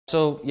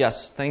So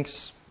yes,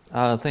 thanks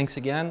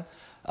again.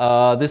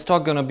 This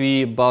talk gonna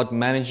be about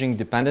managing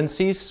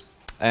dependencies,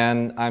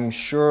 and I'm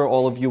sure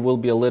all of you will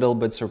be a little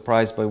bit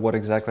surprised by what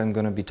exactly I'm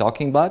gonna be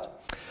talking about.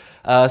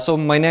 So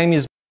my name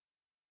is.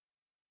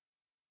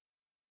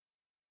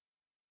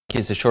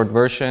 It's a short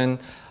version.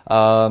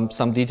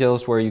 Some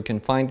details where you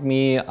can find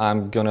me.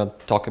 I'm gonna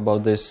talk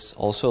about this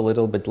also a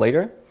little bit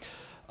later.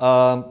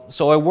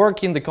 So I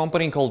work in the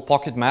company called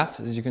Pocketmath,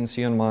 as you can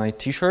see on my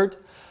T-shirt.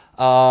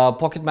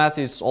 Pocketmath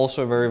is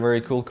also a very,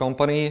 very cool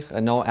company.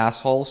 No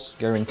assholes,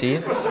 guarantee.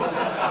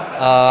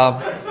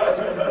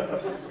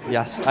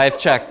 Yes, I've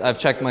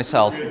checked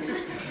myself.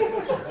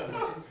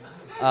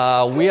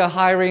 We are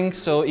hiring,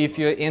 so if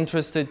you're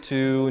interested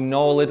to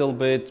know a little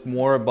bit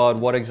more about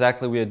what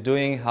exactly we are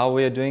doing, how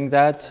we are doing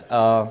that,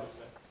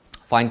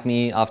 find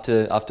me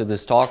after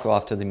this talk or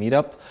after the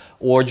meetup,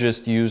 or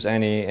just use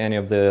any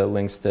of the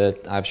links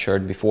that I've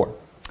shared before.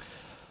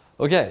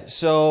 Okay,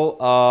 so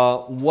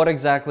what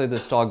exactly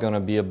this talk gonna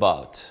be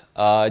about?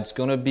 It's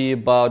gonna be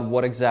about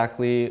what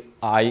exactly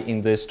I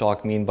in this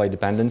talk mean by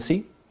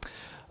dependency.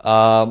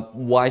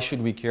 Why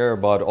should we care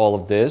about all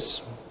of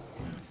this?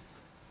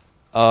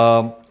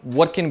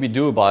 What can we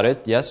do about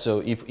it? Yes,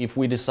 so if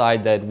we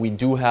decide that we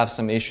do have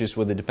some issues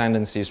with the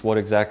dependencies, what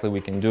exactly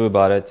we can do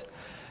about it?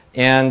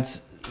 And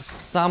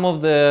some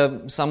of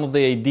the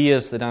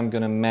ideas that I'm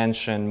going to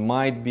mention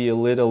might be a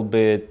little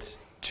bit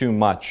too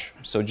much.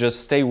 So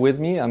just stay with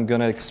me. I'm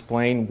going to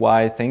explain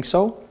why I think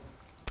so.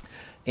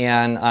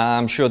 And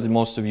I'm sure that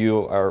most of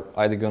you are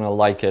either going to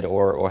like it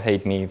or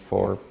hate me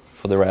for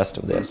the rest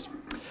of this.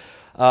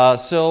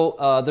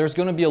 So there's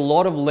going to be a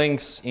lot of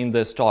links in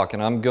this talk,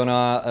 and I'm going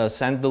to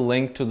send the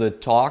link to the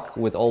talk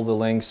with all the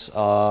links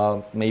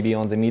maybe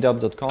on the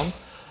meetup.com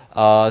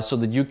so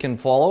that you can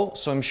follow.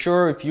 So I'm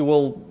sure if you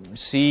will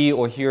see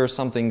or hear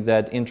something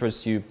that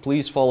interests you,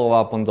 please follow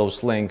up on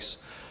those links,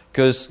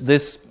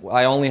 because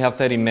I only have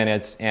 30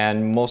 minutes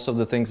and most of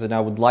the things that I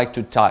would like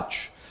to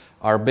touch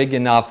are big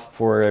enough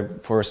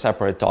for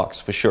separate talks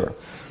for sure.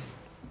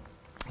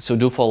 So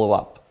do follow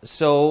up.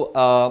 So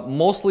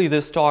mostly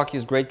this talk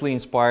is greatly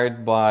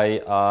inspired by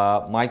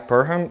Mike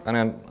Perham,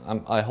 and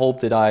I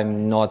hope that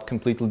I'm not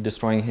completely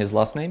destroying his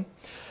last name.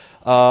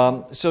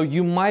 So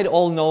you might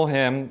all know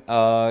him.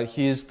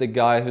 He's the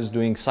guy who's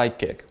doing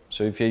Sidekick.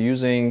 So if you're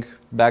using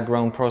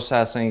background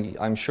processing,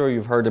 I'm sure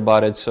you've heard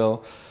about it.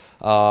 So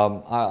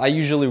I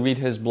usually read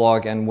his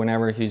blog, and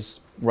whenever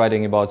he's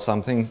writing about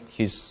something,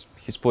 he's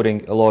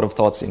putting a lot of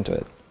thoughts into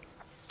it.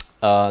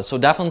 So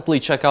definitely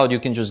check out, you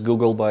can just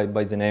Google by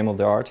the name of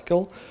the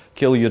article,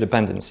 Kill Your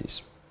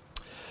Dependencies.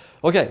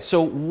 Okay,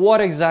 so what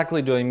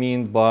exactly do I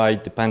mean by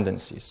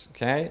dependencies?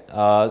 Okay,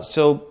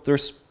 so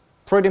there's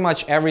pretty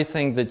much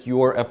everything that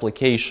your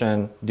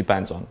application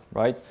depends on,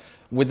 right?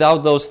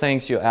 Without those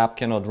things, your app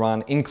cannot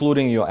run,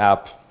 including your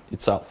app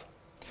itself.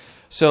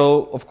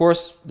 So, of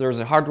course, there's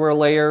a hardware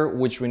layer,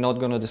 which we're not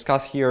going to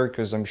discuss here,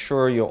 because I'm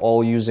sure you're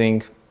all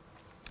using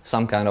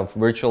some kind of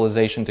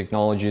virtualization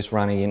technologies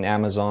running in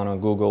Amazon or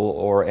Google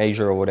or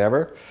Azure or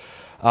whatever.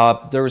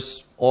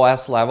 There's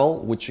OS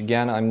level, which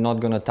again, I'm not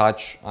going to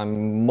touch.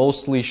 I'm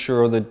mostly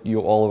sure that you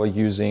all are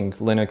using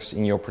Linux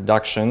in your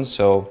production,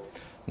 so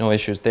no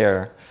issues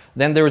there.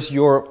 Then there's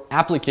your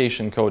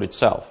application code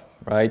itself,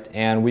 right?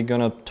 And we're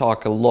going to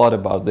talk a lot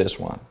about this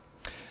one.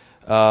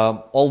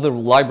 All the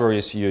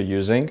libraries you're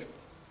using,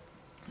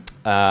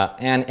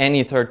 and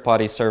any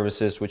third-party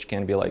services, which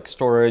can be like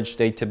storage,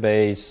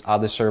 database,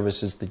 other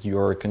services that you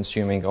are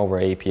consuming over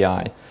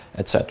API,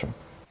 etc.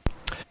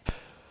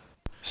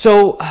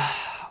 So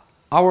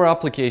our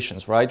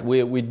applications, right?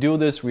 We do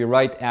this, we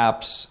write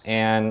apps,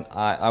 and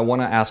I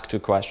want to ask two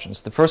questions.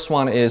 The first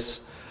one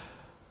is,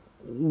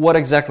 what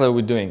exactly are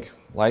we doing?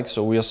 Like,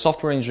 so we are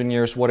software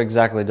engineers, what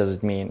exactly does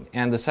it mean?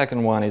 And the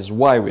second one is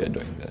why we are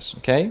doing this,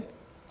 okay?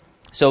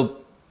 So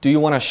do you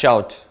want to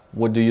shout?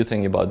 What do you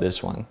think about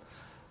this one?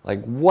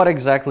 Like, what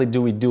exactly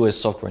do we do as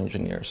software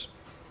engineers?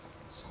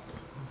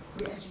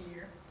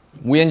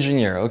 We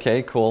engineer.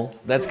 Okay, cool.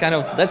 That's kind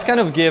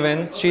of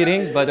given,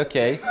 cheating, but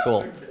okay,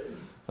 cool.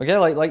 Okay,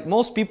 like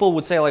most people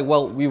would say, like,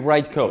 well, we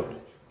write code,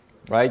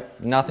 right?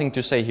 Nothing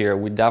to say here.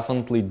 We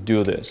definitely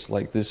do this.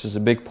 Like, this is a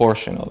big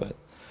portion of it.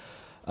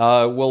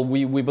 Well,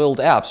 we build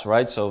apps,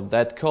 right? So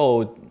that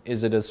code,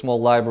 is it a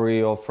small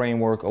library or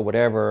framework or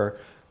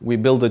whatever? We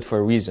build it for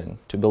a reason,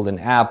 to build an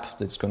app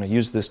that's going to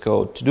use this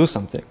code to do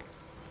something.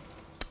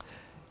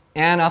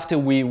 And after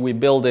we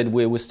build it,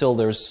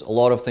 there's a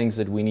lot of things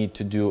that we need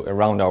to do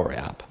around our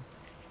app.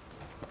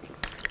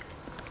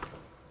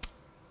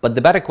 But the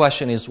better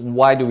question is,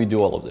 why do we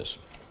do all of this?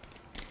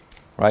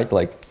 Right?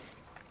 Like,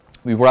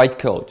 we write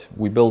code,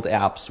 we build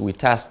apps, we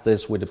test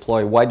this, we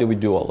deploy. Why do we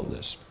do all of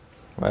this?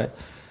 Right?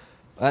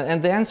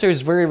 And the answer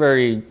is very,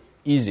 very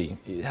easy.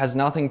 It has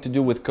nothing to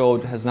do with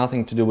code, has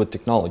nothing to do with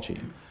technology.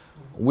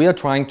 We are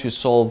trying to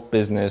solve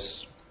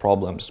business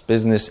problems,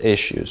 business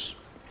issues,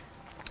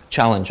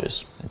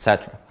 challenges,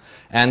 etc.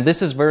 And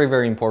this is very,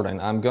 very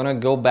important. I'm going to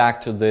go back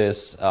to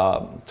this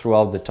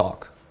throughout the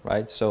talk.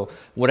 right? So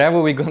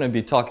whatever we're going to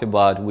be talking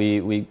about,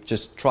 we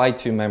just try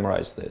to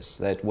memorize this,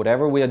 that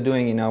whatever we are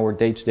doing in our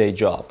day-to-day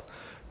job,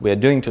 we are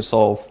doing to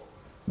solve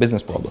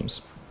business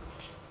problems.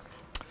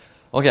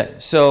 Okay,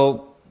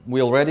 so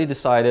we already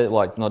decided,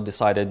 well, not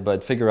decided,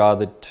 but figure out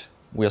that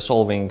we are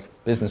solving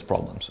business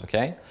problems,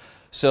 okay?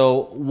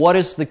 So what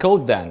is the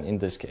code then in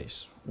this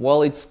case?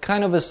 Well, it's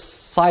kind of a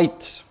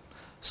side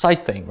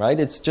thing, right?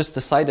 It's just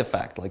a side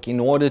effect. Like, in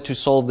order to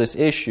solve this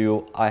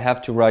issue, I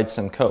have to write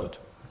some code,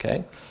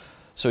 okay?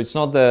 So it's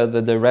not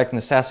the direct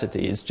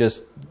necessity, it's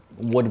just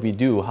what we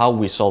do, how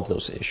we solve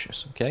those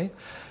issues, okay?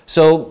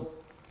 So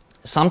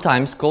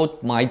sometimes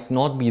code might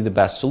not be the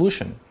best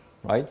solution,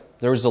 right?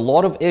 There's a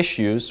lot of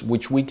issues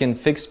which we can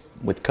fix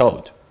with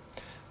code,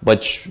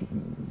 but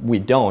we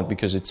don't,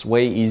 because it's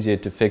way easier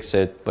to fix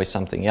it by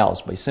something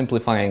else, by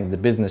simplifying the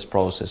business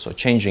process or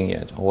changing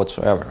it or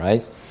whatsoever,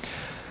 right?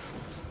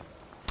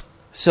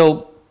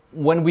 So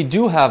when we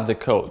do have the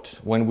code,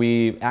 when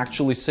we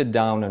actually sit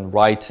down and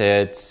write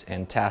it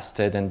and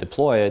test it and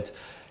deploy it,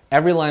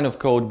 every line of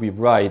code we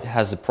write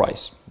has a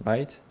price,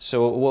 right?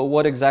 So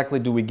what exactly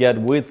do we get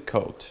with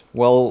code?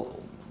 Well,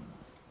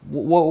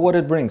 what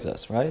it brings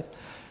us, right?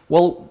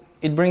 Well,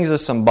 it brings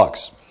us some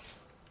bugs,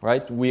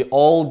 right? We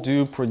all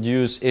do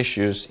produce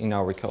issues in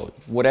our code.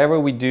 Whatever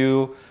we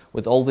do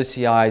with all the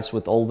CIs,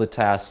 with all the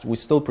tests, we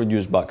still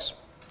produce bugs,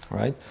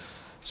 right?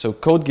 So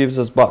code gives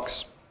us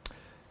bugs.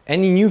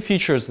 Any new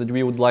features that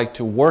we would like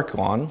to work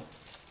on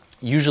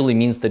usually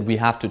means that we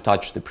have to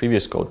touch the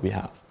previous code we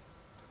have,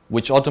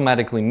 which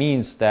automatically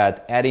means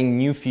that adding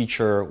new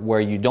feature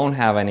where you don't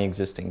have any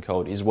existing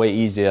code is way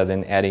easier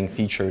than adding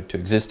feature to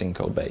existing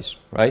code base,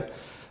 right?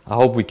 I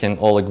hope we can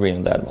all agree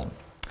on that one.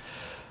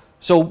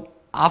 So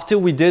after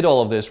we did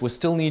all of this, we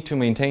still need to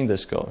maintain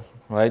this code,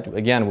 right?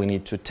 Again, we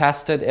need to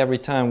test it every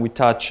time we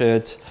touch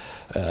it.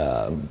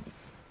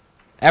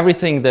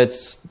 Everything that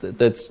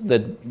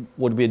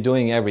what we're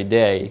doing every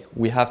day,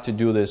 we have to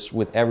do this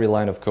with every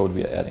line of code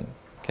we are adding,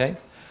 okay?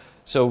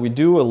 So we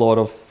do a lot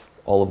of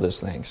all of these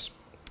things.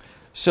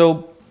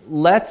 So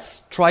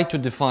let's try to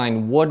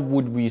define what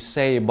would we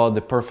say about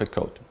the perfect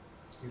code,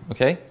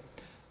 okay?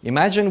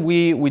 Imagine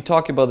we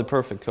talk about the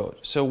perfect code.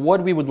 So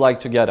what we would like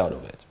to get out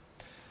of it?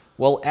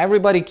 Well,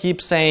 everybody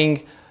keeps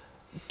saying,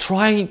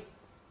 try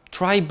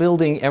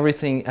building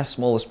everything as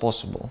small as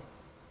possible.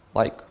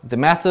 Like, the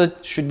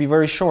method should be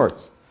very short.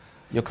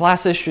 Your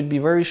classes should be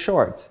very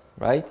short,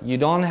 right? You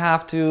don't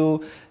have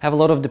to have a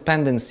lot of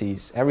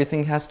dependencies.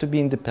 Everything has to be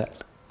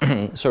independent.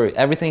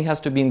 Everything has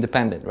to be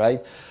independent,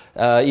 right?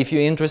 If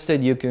you're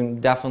interested, you can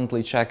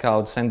definitely check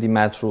out Sandy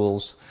Math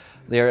rules.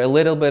 They're a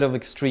little bit of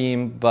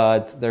extreme,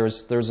 but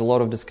there's a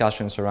lot of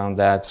discussions around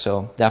that,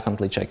 so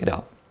definitely check it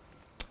out.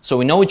 So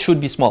we know it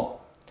should be small.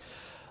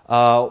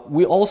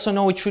 We also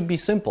know it should be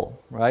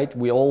simple, right?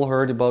 We all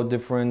heard about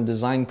different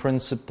design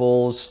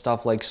principles,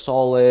 stuff like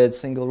solid,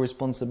 single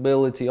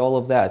responsibility, all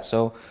of that.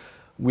 So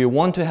we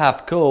want to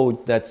have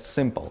code that's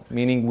simple,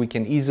 meaning we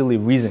can easily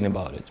reason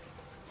about it.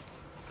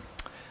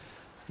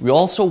 We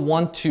also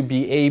want to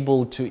be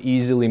able to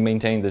easily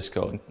maintain this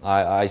code.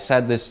 I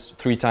said this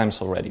 3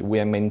 times already. We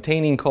are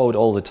maintaining code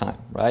all the time,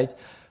 right?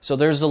 So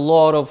there's a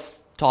lot of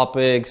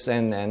topics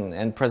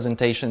and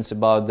presentations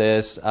about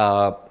this.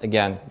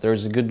 Again,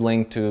 there's a good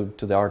link to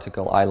the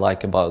article I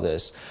like about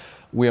this.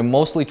 We are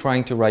mostly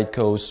trying to write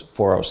codes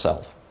for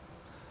ourselves,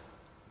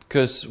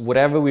 because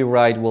whatever we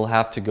write, we'll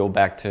have to go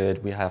back to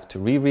it. We have to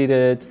reread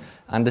it,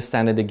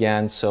 understand it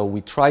again. So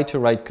we try to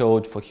write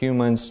code for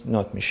humans,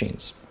 not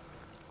machines.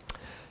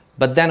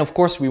 But then, of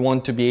course, we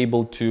want to be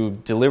able to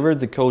deliver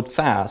the code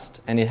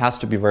fast, and it has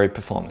to be very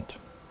performant,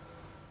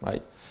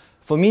 right?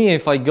 For me,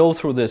 if I go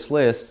through this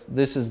list,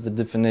 this is the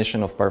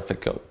definition of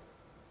perfect code.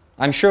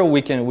 I'm sure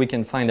we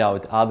can find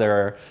out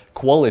other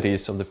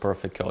qualities of the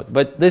perfect code,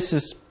 but this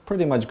is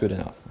pretty much good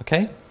enough,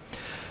 okay?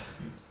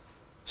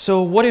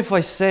 So what if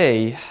I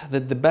say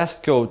that the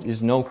best code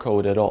is no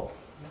code at all?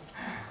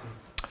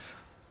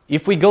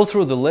 If we go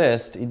through the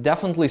list, it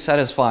definitely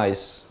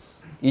satisfies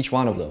each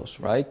one of those,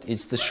 right?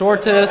 It's the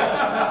shortest.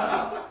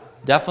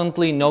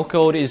 Definitely no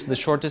code is the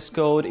shortest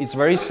code. It's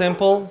very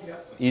simple,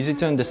 easy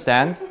to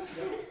understand.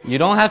 You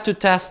don't have to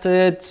test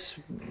it,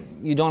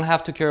 you don't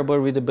have to care about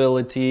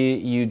readability,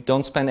 you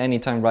don't spend any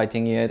time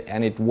writing it,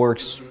 and it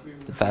works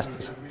the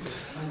fastest.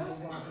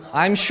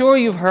 I'm sure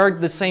you've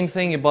heard the same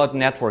thing about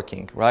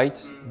networking, right?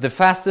 The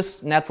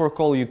fastest network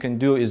call you can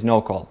do is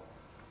no call.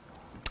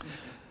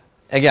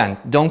 Again,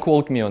 don't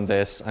quote me on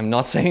this. I'm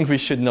not saying we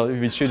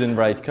shouldn't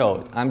write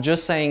code. I'm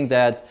just saying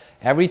that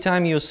every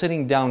time you're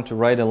sitting down to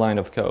write a line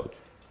of code,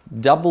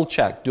 double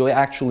check, do I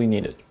actually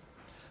need it?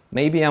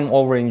 Maybe I'm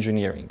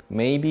over-engineering.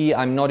 Maybe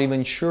I'm not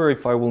even sure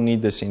if I will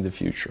need this in the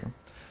future.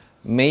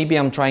 Maybe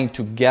I'm trying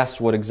to guess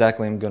what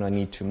exactly I'm going to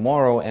need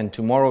tomorrow, and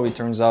tomorrow it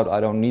turns out I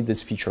don't need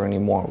this feature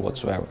anymore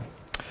whatsoever.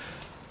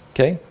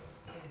 Okay?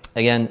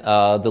 Again,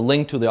 the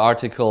link to the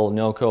article,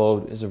 No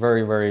Code, is a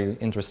very, very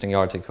interesting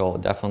article.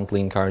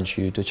 Definitely encourage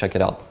you to check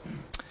it out.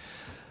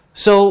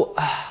 So,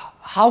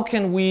 how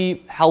can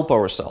we help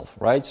ourselves,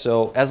 right?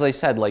 So as I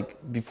said, like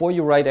before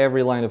you write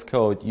every line of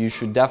code, you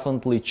should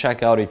definitely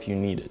check out if you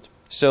need it.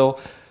 So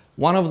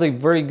one of the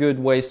very good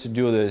ways to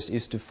do this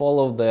is to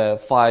follow the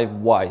 5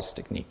 whys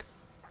technique.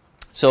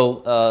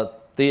 So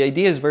the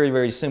idea is very,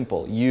 very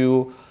simple.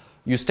 You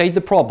state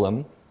the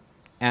problem,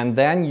 and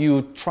then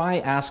you try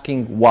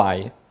asking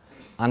why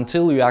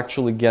until you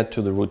actually get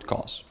to the root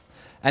cause.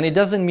 And it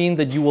doesn't mean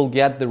that you will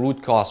get the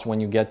root cause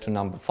when you get to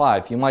number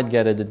 5. You might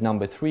get it at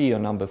number 3 or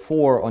number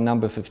 4 or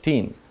number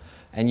 15.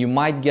 And you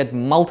might get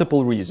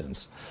multiple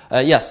reasons.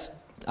 Yes,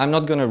 I'm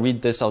not going to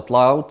read this out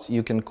loud.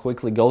 You can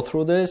quickly go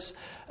through this.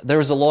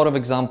 There's a lot of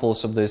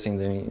examples of this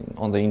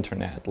on the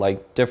internet,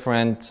 like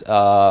different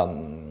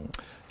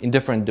in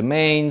different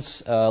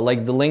domains.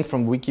 Like the link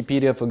from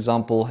Wikipedia, for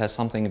example, has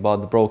something about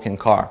the broken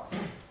car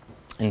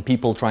and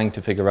people trying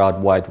to figure out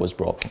why it was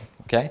broken.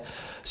 Okay,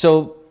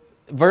 so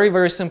very,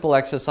 very simple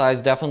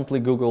exercise.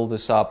 Definitely Google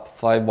this up,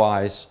 5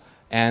 whys,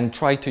 and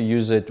try to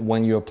use it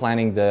when you're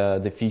planning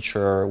the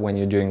feature, when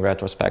you're doing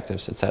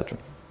retrospectives, etc.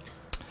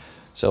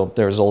 So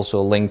there's also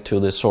a link to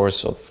the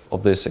source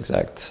of this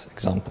exact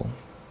example.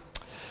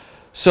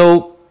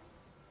 So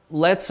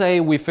let's say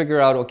we figure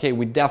out, okay,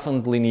 we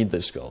definitely need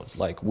this code.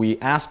 Like we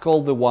ask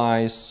all the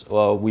whys,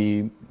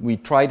 we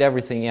tried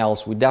everything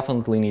else, we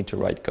definitely need to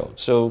write code.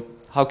 So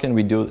how can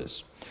we do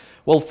this?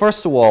 Well,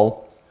 first of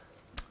all,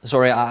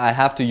 sorry, I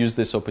have to use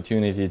this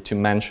opportunity to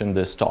mention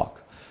this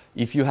talk.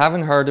 If you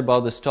haven't heard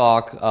about this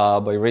talk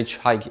by Rich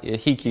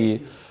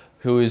Hickey,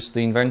 who is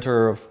the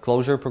inventor of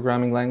closure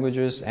programming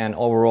languages and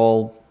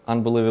overall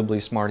unbelievably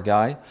smart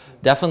guy,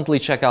 definitely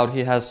check out.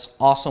 He has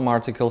awesome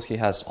articles, he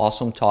has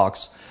awesome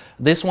talks.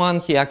 This one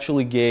he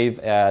actually gave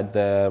at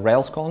the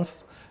RailsConf.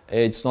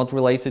 It's not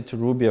related to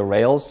Ruby or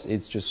Rails,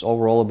 it's just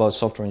overall about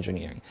software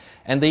engineering.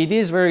 And the idea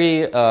is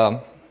very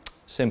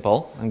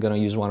simple. I'm going to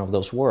use one of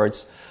those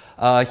words.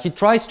 He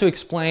tries to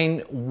explain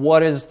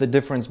what is the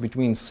difference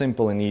between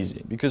simple and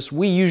easy, because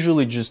we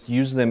usually just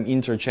use them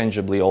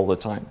interchangeably all the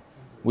time.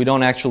 We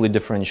don't actually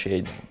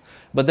differentiate them.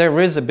 But there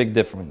is a big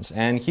difference,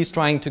 and he's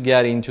trying to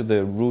get into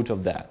the root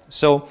of that.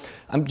 So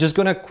I'm just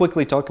going to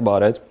quickly talk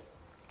about it.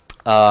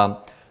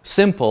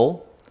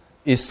 Simple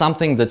is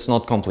something that's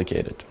not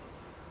complicated.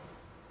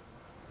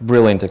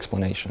 Brilliant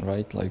explanation,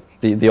 right? Like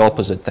the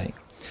opposite thing.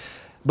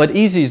 But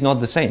easy is not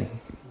the same.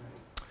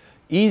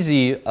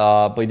 Easy,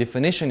 by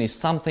definition, is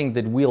something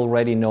that we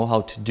already know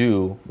how to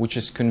do, which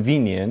is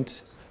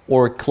convenient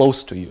or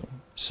close to you.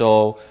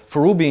 So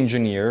for Ruby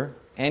engineer,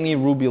 any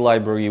Ruby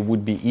library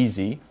would be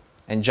easy,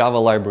 and Java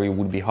library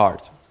would be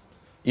hard,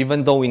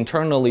 even though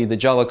internally the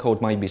Java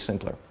code might be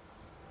simpler.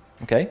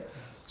 Okay?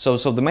 So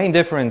the main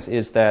difference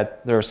is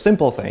that there are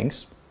simple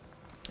things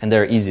and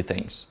there are easy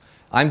things.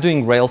 I'm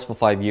doing Rails for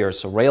 5 years,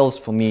 so Rails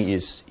for me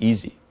is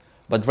easy.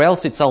 But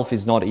Rails itself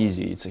is not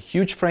easy. It's a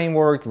huge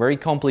framework, very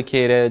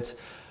complicated.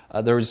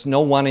 There is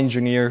no one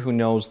engineer who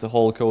knows the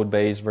whole code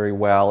base very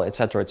well,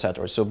 etc.,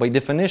 etc. So by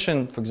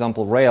definition, for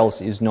example, Rails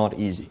is not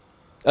easy.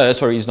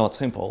 Is not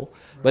simple,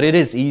 but it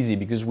is easy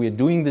because we are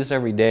doing this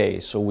every day,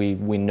 so we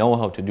know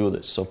how to do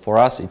this. So for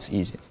us, it's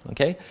easy.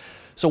 Okay.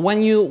 So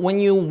when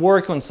you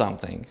work on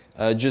something,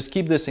 just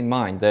keep this in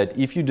mind, that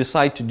if you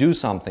decide to do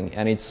something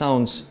and it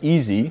sounds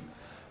easy,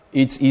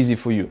 it's easy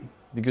for you,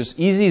 because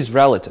easy is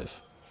relative.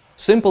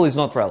 Simple is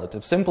not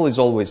relative. Simple is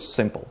always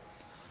simple.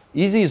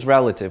 Easy is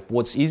relative.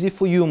 What's easy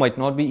for you might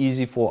not be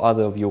easy for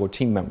other of your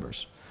team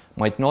members.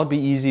 Might not be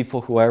easy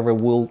for whoever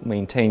will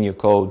maintain your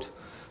code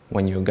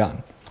when you're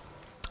gone.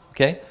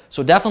 Okay?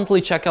 So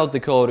definitely check out the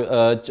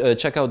code,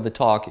 check out the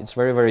talk. It's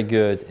very, very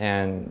good,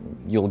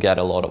 and you'll get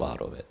a lot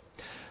out of it.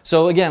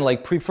 So again,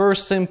 like, prefer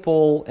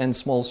simple and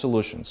small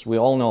solutions. We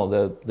all know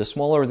that the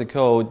smaller the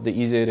code, the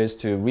easier it is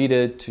to read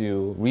it,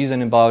 to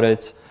reason about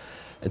it,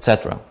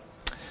 etc.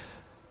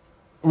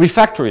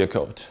 Refactor your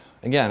code.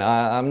 Again,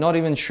 I'm not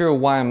even sure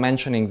why I'm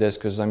mentioning this,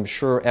 because I'm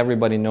sure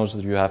everybody knows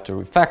that you have to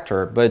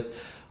refactor, but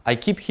I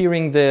keep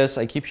hearing this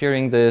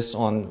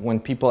when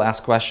people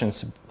ask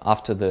questions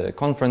after the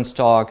conference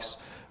talks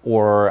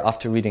or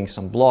after reading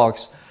some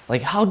blogs.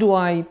 Like, how do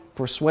I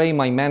persuade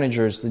my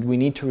managers that we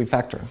need to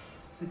refactor?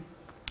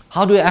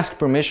 How do I ask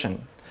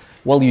permission?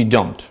 Well, you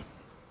don't.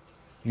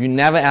 You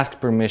never ask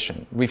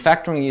permission.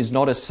 Refactoring is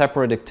not a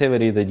separate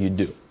activity that you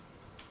do.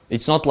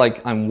 It's not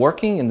like I'm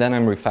working and then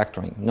I'm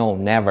refactoring. No,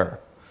 never.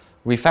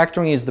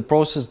 Refactoring is the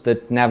process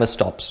that never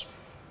stops,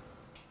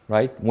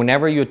 right?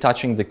 Whenever you're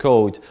touching the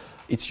code,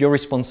 it's your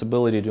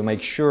responsibility to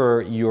make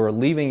sure you're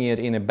leaving it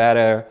in a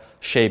better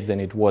shape than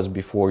it was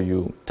before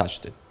you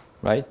touched it,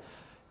 right?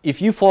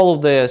 If you follow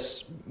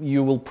this,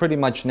 you will pretty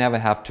much never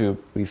have to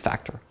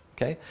refactor,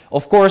 okay?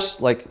 Of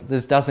course, like,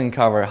 this doesn't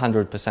cover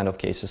 100% of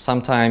cases.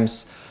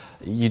 Sometimes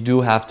you do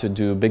have to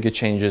do bigger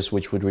changes,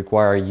 which would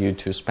require you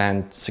to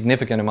spend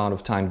significant amount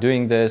of time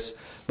doing this,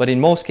 but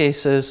in most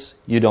cases,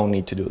 you don't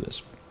need to do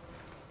this.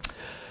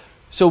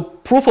 So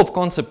proof of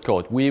concept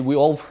code, we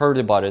all heard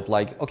about it,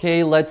 like,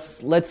 okay,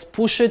 let's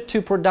push it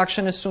to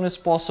production as soon as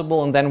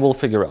possible and then we'll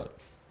figure out.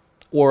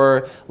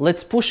 Or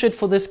let's push it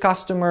for this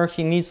customer,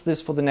 he needs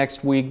this for the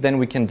next week, then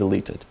we can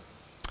delete it.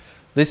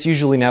 This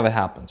usually never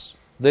happens.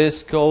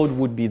 This code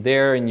would be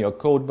there in your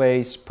code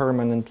base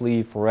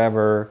permanently,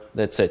 forever.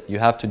 That's it. You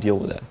have to deal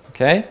with it,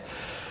 okay?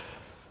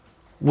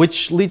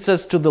 Which leads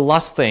us to the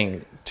last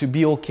thing, to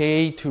be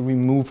okay to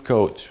remove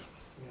code. Yes.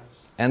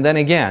 And then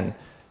again,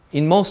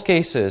 in most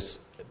cases,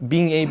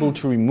 being able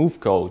to remove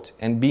code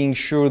and being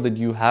sure that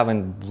you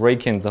haven't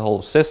broken the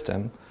whole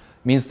system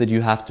means that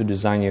you have to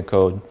design your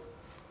code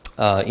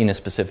in a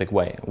specific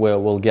way.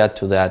 We'll get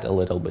to that a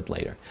little bit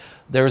later.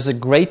 There's a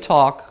great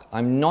talk.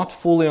 I'm not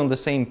fully on the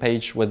same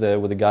page with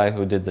the guy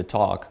who did the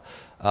talk,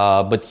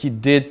 but he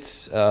did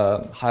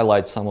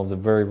highlight some of the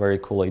very, very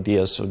cool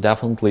ideas, so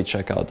definitely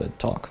check out that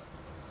talk.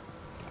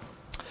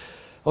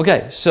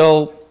 Okay,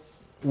 so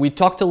we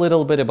talked a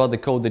little bit about the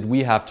code that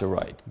we have to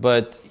write,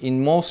 but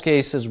in most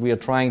cases we are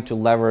trying to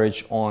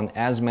leverage on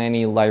as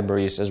many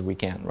libraries as we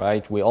can,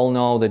 right? We all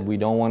know that we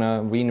don't want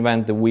to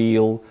reinvent the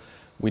wheel.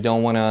 We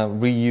don't want to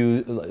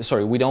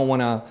we don't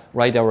want to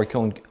write our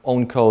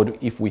own code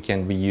if we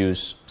can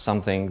reuse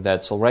something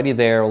that's already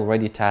there,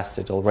 already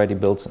tested, already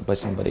built by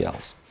somebody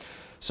else.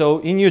 So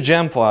in your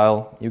gem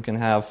file, you can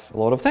have a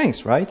lot of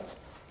things, right?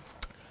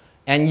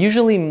 And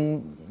usually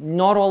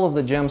not all of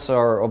the gems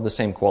are of the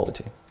same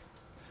quality.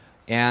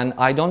 And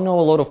I don't know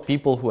a lot of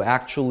people who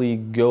actually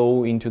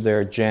go into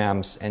their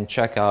gems and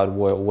check out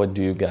what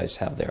do you guys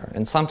have there.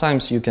 And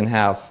sometimes you can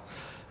have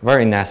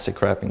very nasty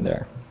crap in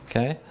there,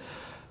 okay?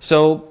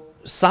 So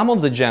some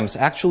of the gems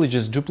actually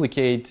just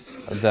duplicate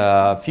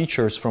the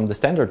features from the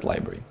standard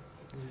library.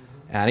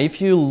 And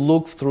if you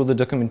look through the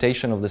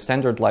documentation of the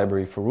standard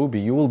library for Ruby,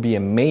 you will be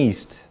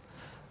amazed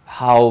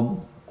how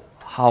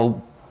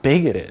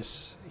big it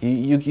is.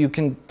 You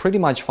can pretty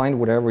much find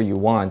whatever you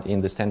want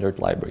in the standard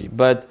library.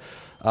 But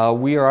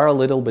we are a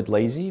little bit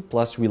lazy,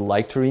 plus we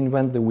like to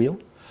reinvent the wheel.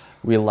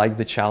 We like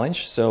the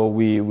challenge, so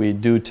we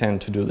do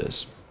tend to do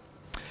this.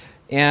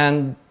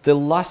 And the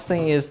last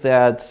thing is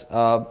that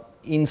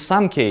in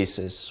some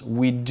cases,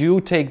 we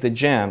do take the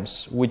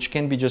gems, which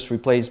can be just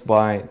replaced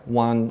by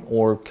one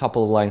or a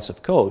couple of lines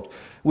of code,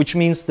 which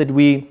means that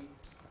we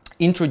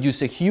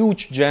introduce a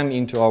huge gem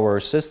into our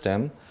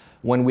system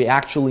when we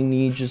actually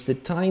need just a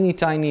tiny,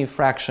 tiny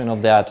fraction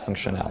of that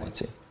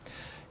functionality.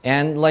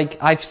 And like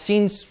I've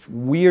seen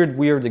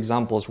weird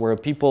examples where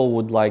people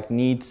would like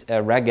need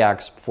a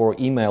regex for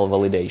email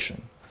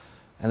validation.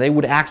 And they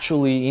would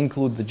actually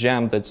include the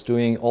gem that's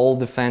doing all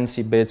the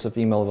fancy bits of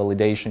email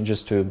validation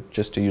just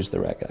to use the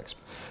regex.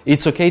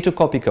 It's okay to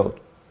copy code.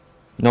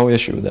 No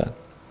issue with that.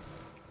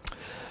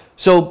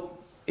 So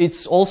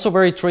it's also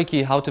very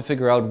tricky how to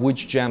figure out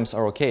which gems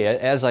are okay.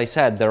 As I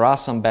said, there are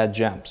some bad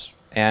gems.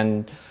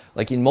 And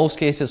like in most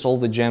cases, all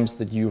the gems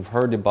that you've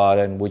heard about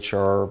and which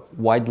are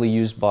widely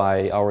used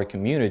by our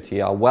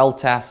community are well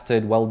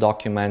tested, well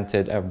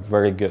documented, and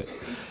very good.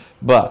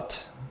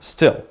 But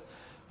still,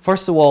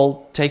 first of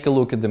all, take a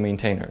look at the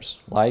maintainers.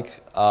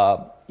 Like,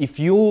 if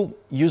you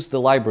use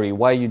the library,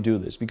 why you do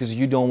this? Because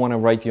you don't want to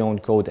write your own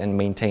code and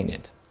maintain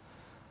it.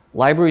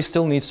 Library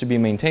still needs to be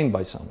maintained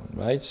by someone,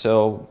 right?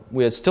 So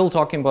we're still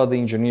talking about the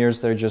engineers.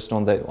 They're just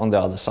on the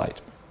other side.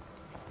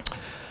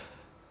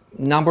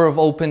 Number of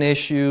open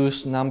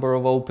issues, number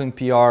of open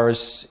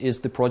PRs. Is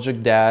the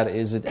project dead?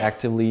 Is it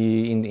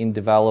actively in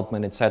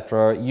development,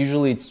 etc.?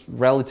 Usually, it's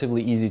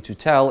relatively easy to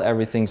tell.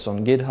 Everything's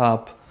on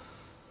GitHub.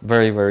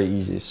 Very, very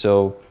easy.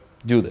 So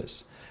do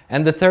this.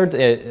 And the third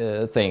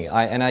thing,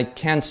 and I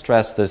can't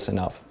stress this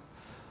enough,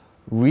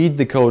 read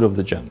the code of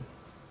the gem.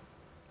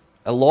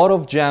 A lot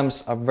of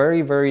gems are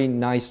very, very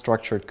nice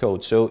structured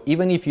code. So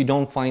even if you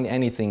don't find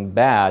anything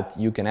bad,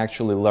 you can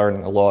actually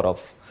learn a lot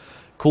of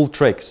cool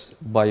tricks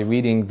by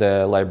reading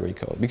the library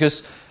code.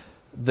 Because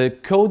the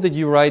code that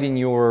you write in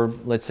your,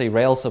 let's say,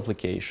 Rails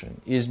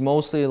application is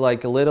mostly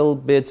like a little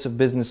bits of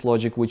business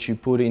logic which you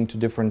put into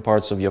different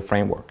parts of your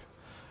framework.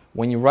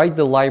 When you write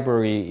the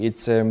library,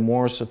 it's a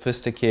more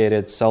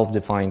sophisticated,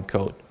 self-defined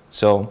code.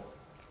 So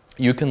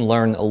you can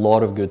learn a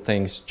lot of good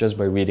things just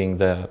by reading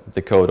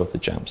the code of the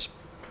gems.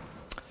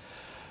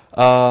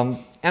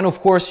 And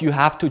of course, you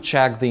have to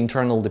check the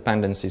internal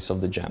dependencies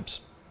of the gems.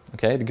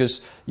 Okay,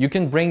 because you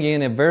can bring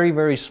in a very,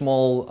 very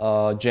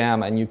small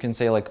gem and you can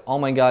say like, oh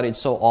my God, it's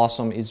so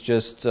awesome. It's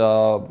just,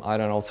 I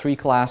don't know, 3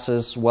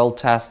 classes, well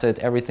tested,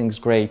 everything's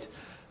great.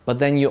 But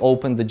then you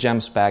open the gem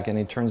spec and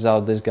it turns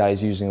out this guy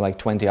is using like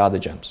 20 other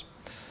gems,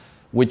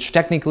 which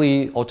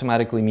technically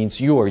automatically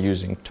means you are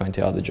using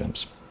 20 other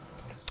gems.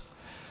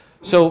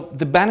 So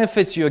the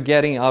benefits you're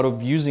getting out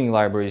of using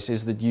libraries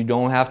is that you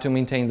don't have to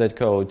maintain that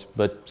code,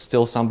 but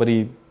still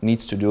somebody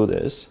needs to do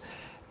this.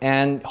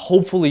 And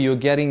hopefully you're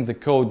getting the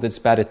code that's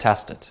better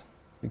tested.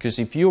 Because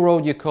if you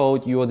wrote your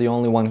code, you are the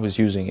only one who's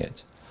using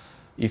it.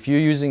 If you're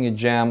using a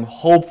gem,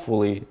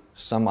 hopefully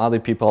some other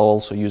people are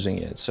also using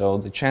it. So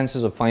the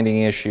chances of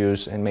finding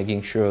issues and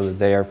making sure that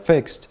they are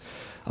fixed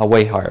are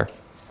way higher.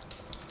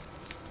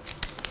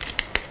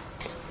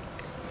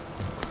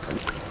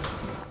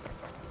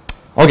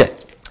 Okay,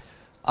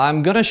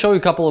 I'm going to show you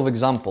a couple of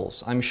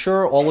examples. I'm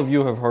sure all of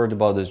you have heard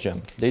about this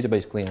gem,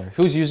 Database Cleaner.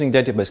 Who's using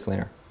Database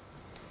Cleaner?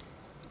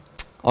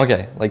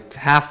 Okay, like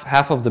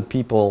half of the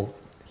people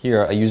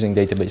here using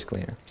database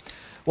cleaner.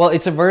 Well,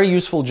 it's a very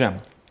useful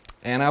gem.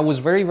 And I was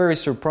very, very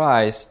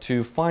surprised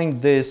to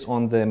find this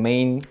on the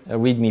main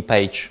README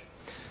page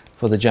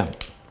for the gem.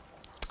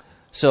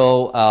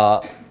 So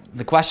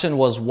the question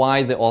was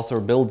why the author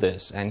built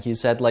this. And he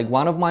said, like,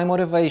 one of my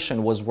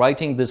motivation was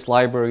writing this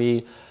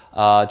library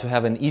to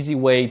have an easy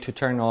way to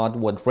turn on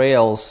what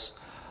Rails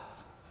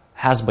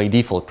has by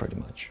default, pretty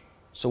much.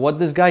 So what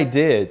this guy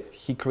did,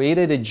 he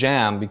created a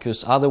gem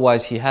because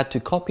otherwise he had to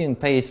copy and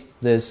paste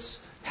this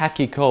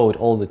hacky code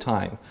all the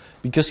time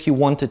because he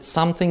wanted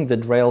something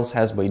that Rails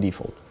has by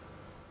default.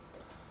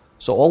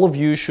 So all of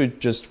you should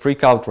just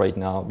freak out right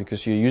now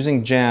because you're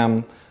using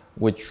gem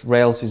which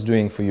Rails is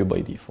doing for you by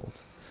default.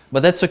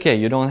 But that's okay,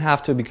 you don't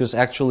have to, because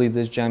actually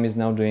this gem is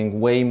now doing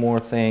way more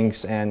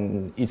things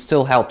and it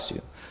still helps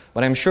you.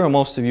 But I'm sure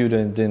most of you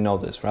didn't know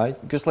this, right?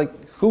 Because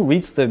like, who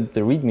reads the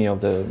README of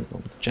the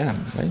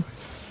gem, right?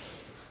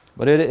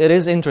 But it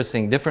is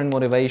interesting, different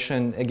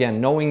motivation, again,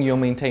 knowing your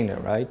maintainer,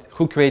 right?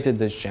 Who created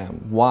this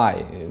gem?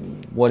 Why?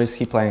 What is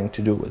he planning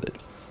to do with it?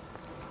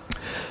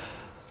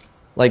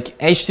 Like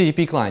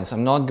HTTP clients,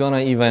 I'm not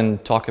gonna even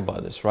talk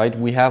about this, right?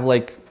 We have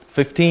like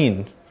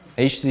 15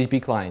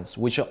 HTTP clients,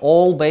 which are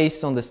all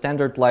based on the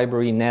standard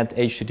library net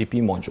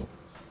HTTP module.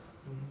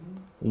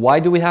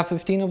 Why do we have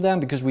 15 of them?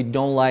 Because we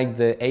don't like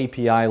the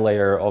API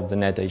layer of the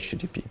net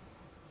HTTP.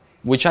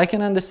 Which I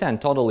can understand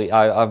totally.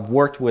 I've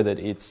worked with it.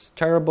 It's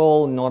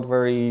terrible, not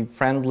very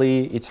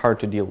friendly, it's hard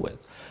to deal with.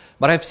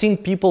 But I've seen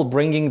people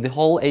bringing the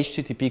whole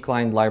HTTP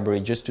client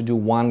library just to do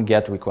one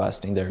GET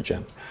request in their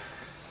gem.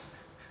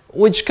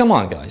 Which, come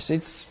on guys,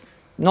 it's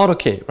not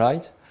okay,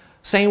 right?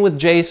 Same with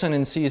JSON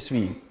and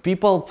CSV.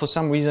 People, for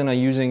some reason, are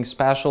using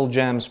special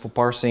gems for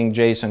parsing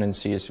JSON and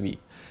CSV.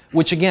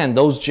 Which again,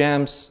 those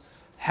gems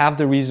have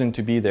the reason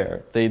to be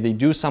there. They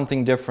do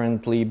something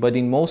differently, but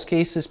in most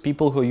cases,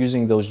 people who are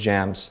using those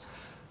gems,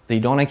 they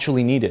don't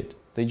actually need it.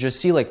 They just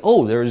see like,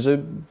 oh, there's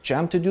a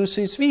gem to do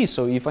CSV,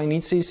 so if I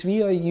need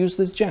CSV, I use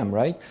this gem,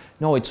 right?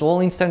 No, it's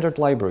all in standard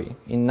library.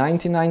 In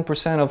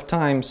 99% of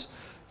times,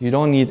 you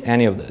don't need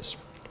any of this.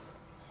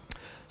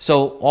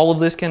 So all of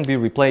this can be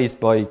replaced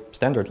by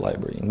standard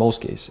library in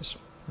most cases,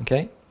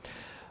 okay?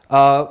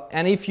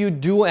 And if you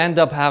do end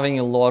up having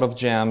a lot of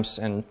gems,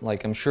 and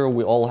like I'm sure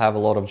we all have a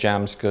lot of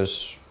gems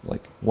because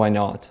like, why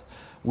not?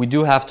 We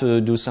do have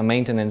to do some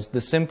maintenance.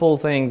 The simple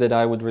thing that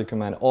I would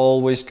recommend,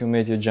 always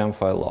commit your gem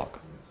file log.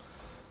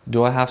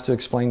 Do I have to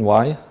explain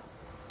why?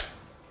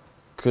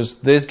 Because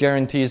this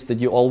guarantees that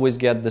you always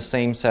get the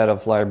same set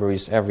of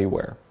libraries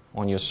everywhere.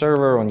 On your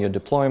server, on your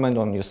deployment,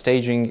 on your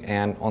staging,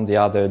 and on the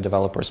other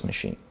developer's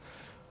machine.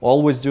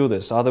 Always do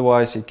this,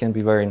 otherwise it can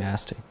be very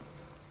nasty.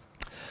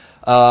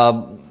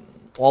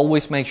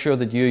 Always make sure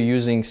that you're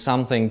using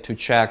something to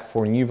check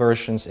for new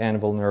versions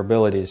and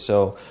vulnerabilities.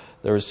 So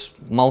there's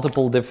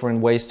multiple different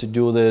ways to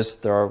do this.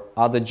 There are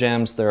other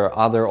gems, there are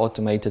other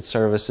automated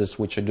services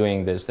which are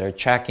doing this. They're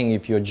checking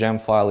if your gem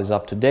file is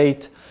up to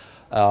date,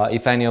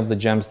 if any of the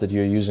gems that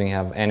you're using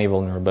have any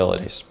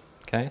vulnerabilities.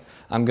 Okay?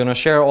 I'm gonna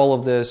share all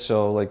of this,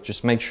 so like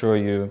just make sure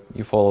you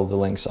follow the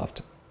links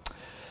after.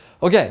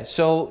 Okay,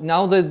 so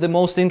now the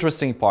most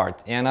interesting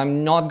part, and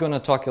I'm not gonna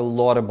talk a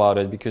lot about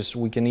it because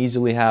we can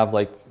easily have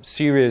like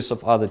series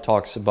of other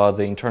talks about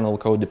the internal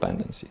code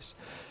dependencies.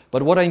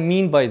 But what I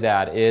mean by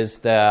that is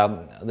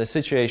the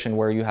situation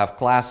where you have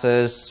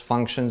classes,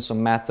 functions, or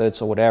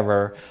methods, or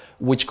whatever,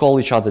 which call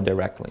each other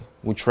directly,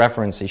 which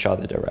reference each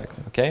other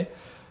directly, okay?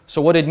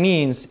 So what it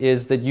means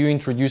is that you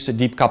introduce a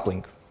deep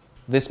coupling.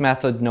 This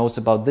method knows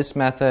about this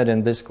method,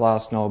 and this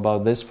class knows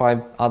about this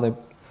 5 other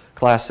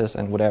classes,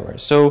 and whatever.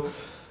 So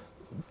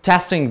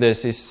testing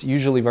this is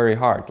usually very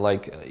hard.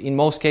 Like in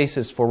most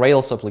cases for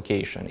Rails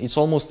application, it's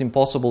almost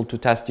impossible to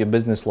test your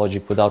business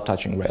logic without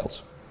touching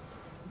Rails.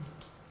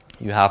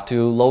 You have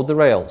to load the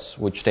Rails,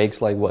 which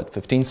takes like what,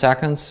 15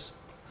 seconds?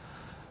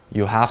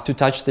 You have to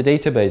touch the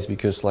database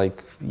because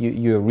like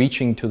you're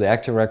reaching to the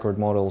active record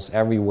models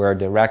everywhere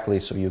directly,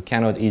 so you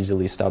cannot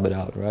easily stub it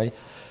out, right?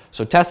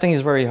 So testing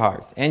is very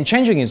hard, and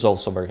changing is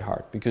also very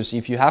hard, because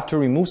if you have to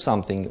remove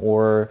something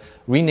or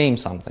rename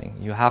something,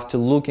 you have to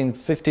look in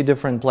 50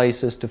 different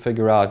places to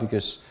figure out,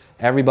 because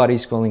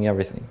everybody's calling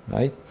everything,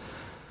 right?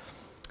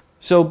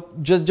 So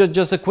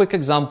just a quick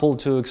example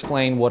to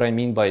explain what I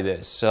mean by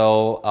this.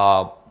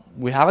 So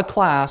we have a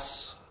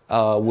class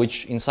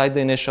which inside the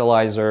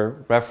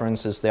initializer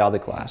references the other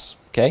class,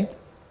 okay?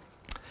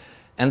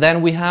 And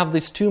then we have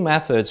these 2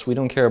 methods. We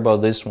don't care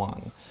about this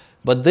one.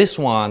 But this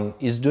one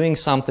is doing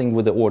something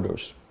with the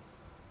orders,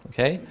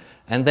 okay?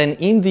 And then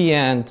in the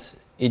end,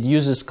 it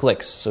uses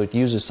clicks, so it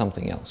uses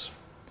something else.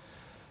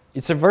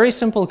 It's a very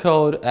simple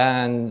code,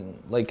 and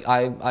like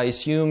I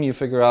assume you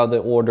figure out the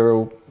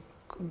order,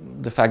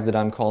 the fact that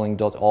I'm calling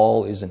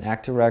 .all is an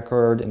active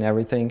record and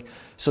everything.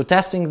 So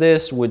testing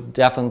this would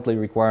definitely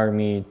require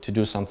me to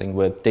do something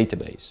with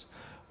database,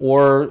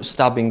 or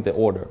stubbing the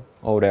order,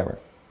 or whatever,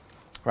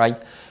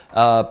 right?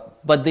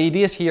 But the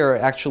ideas here are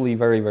actually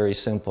very, very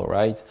simple,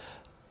 right?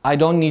 I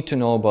don't need to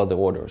know about the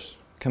orders.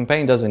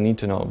 Campaign doesn't need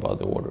to know about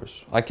the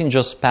orders. I can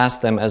just pass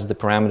them as the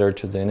parameter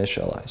to the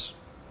initialize.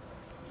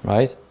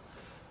 right?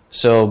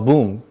 So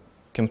boom,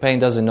 campaign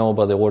doesn't know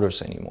about the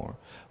orders anymore.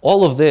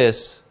 All of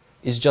this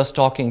is just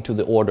talking to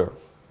the order.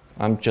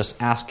 I'm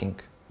just asking,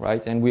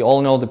 right? And we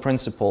all know the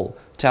principle,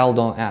 tell,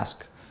 don't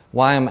ask.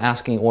 Why I'm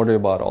asking order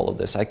about all of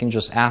this? I can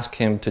just ask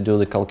him to do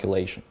the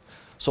calculation.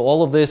 So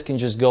all of this can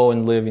just go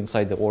and live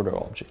inside the order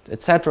object,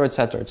 etc.,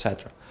 etc.,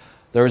 etc.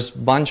 There's a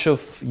bunch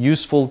of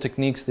useful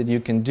techniques that you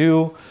can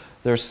do.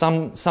 There's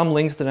some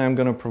links that I'm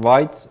going to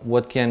provide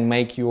what can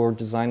make your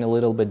design a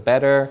little bit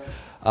better.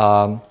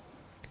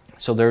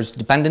 So there's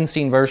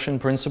dependency inversion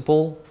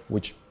principle,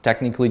 which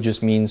technically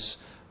just means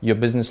your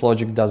business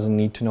logic doesn't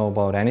need to know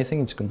about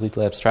anything. It's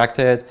completely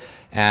abstracted.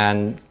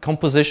 And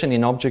composition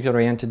in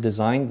object-oriented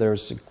design,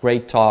 there's a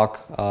great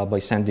talk by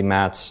Sandy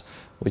Matz,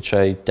 which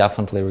I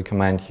definitely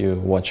recommend you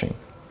watching.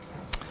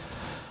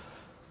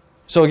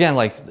 So again,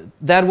 like,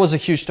 that was a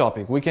huge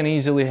topic. We can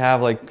easily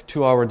have like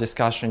 2-hour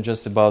discussion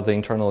just about the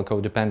internal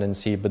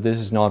codependency, but this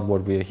is not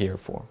what we're here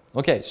for.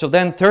 Okay, so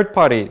then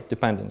third-party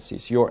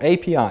dependencies, your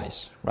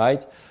APIs,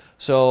 right?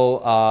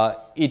 So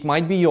it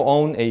might be your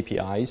own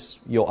APIs,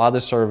 your other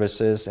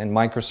services, and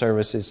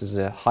microservices is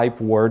a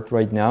hype word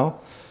right now.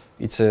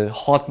 It's a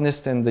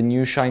hotness and the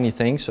new shiny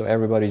thing, so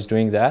everybody's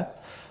doing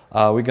that.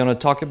 We're going to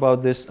talk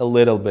about this a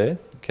little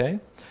bit, okay?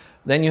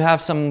 Then you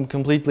have some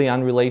completely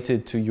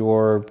unrelated to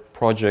your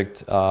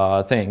project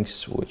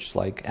things, which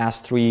like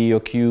S3 or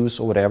queues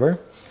or whatever.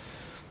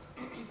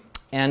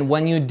 And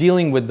when you're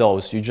dealing with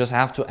those, you just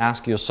have to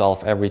ask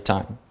yourself every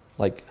time,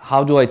 like,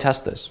 how do I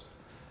test this?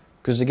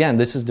 Because again,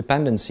 this is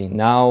dependency.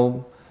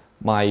 Now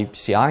my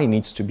CI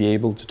needs to be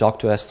able to talk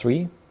to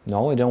S3.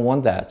 No, I don't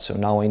want that. So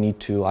now I need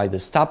to either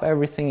stop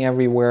everything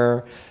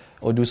everywhere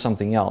or do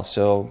something else.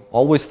 So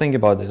always think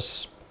about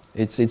this.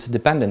 It's a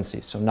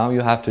dependency. So now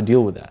you have to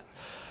deal with that.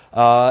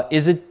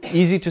 Is it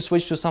easy to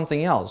switch to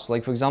something else?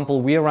 Like, for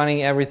example, we are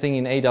running everything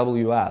in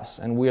AWS,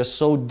 and we are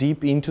so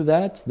deep into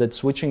that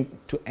switching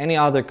to any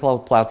other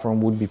cloud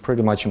platform would be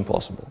pretty much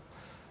impossible.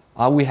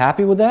 Are we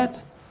happy with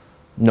that?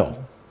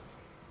 No.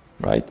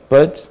 Right?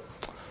 But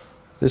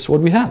this is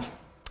what we have.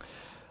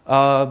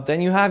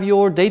 Then you have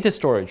your data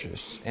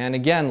storages. And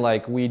again,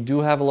 like, we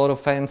do have a lot of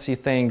fancy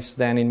things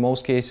that in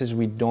most cases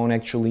we don't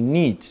actually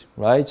need,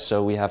 right?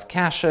 So we have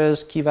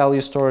caches, key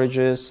value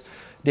storages,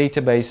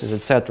 databases,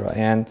 etc.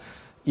 And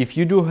if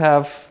you do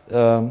have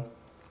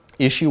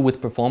issue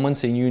with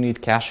performance and you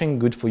need caching,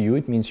 good for you.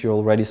 It means you're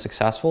already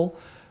successful.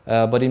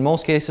 But in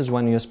most cases,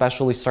 when you're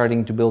especially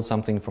starting to build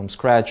something from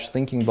scratch,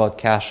 thinking about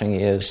caching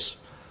is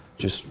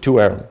just too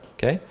early,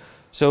 okay?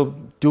 So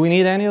do we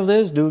need any of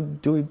this? Do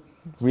we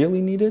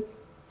really need it?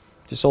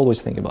 Just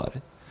always think about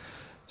it.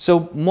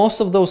 So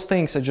most of those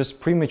things are just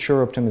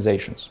premature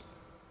optimizations.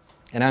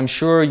 And I'm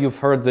sure you've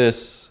heard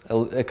this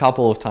a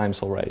couple of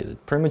times already.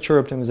 That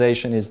premature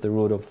optimization is the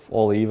root of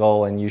all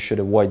evil, and you should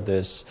avoid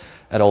this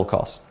at all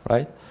costs,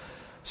 right?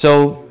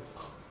 So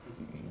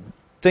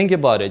think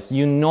about it.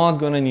 You're not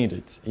going to need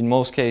it in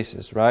most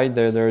cases, right?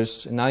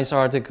 There's a nice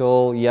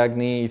article,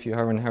 Yagni, if you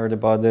haven't heard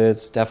about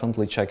this,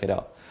 definitely check it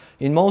out.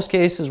 In most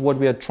cases, what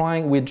we are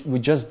trying, we're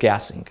just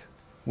guessing.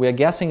 We are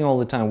guessing all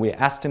the time. We're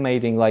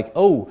estimating like,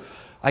 oh,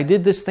 I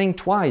did this thing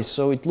twice,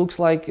 so it looks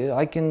like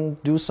I can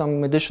do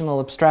some additional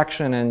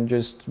abstraction and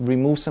just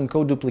remove some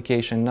code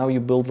duplication. Now you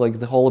build like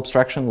the whole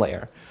abstraction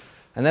layer.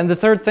 And then the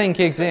third thing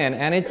kicks in,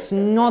 and it's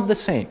not the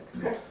same.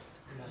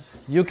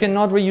 You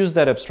cannot reuse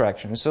that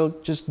abstraction. So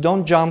just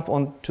don't jump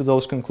onto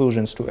those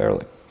conclusions too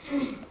early.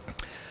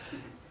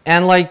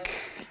 And like,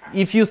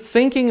 if you're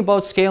thinking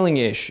about scaling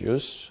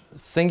issues,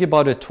 think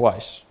about it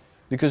twice.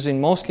 Because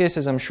in most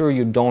cases, I'm sure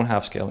you don't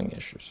have scaling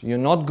issues. You're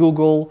not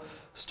Google.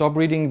 Stop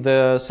reading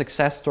the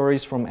success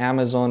stories from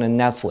Amazon and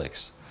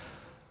Netflix.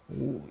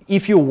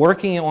 If you're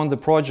working on the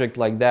project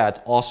like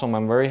that, awesome.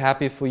 I'm very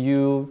happy for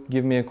you.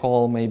 Give me a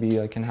call.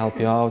 Maybe I can help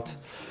you out.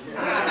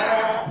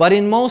 But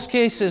in most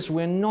cases,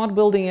 we're not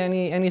building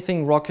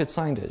anything rocket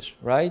scientist,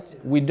 right?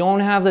 We don't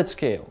have that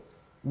scale.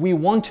 We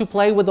want to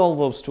play with all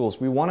those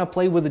tools. We want to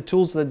play with the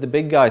tools that the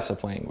big guys are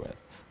playing with.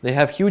 They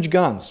have huge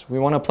guns. We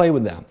want to play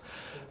with them.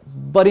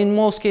 But in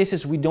most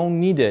cases, we don't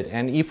need it.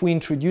 And if we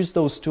introduce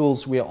those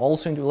tools, we are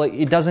also, like,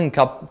 it doesn't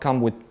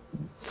come with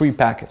free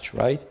package,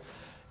 right?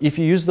 If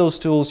you use those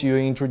tools, you're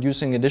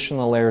introducing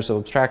additional layers of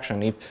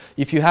abstraction.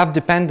 If you have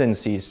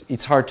dependencies,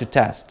 it's hard to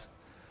test.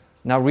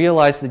 Now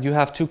realize that you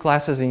have two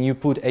classes and you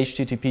put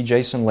HTTP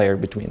JSON layer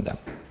between them.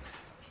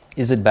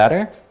 Is it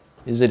better?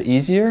 Is it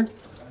easier?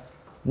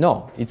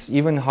 No, it's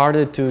even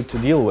harder to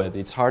deal with.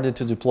 It's harder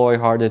to deploy,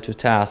 harder to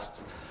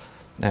test,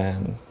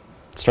 and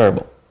it's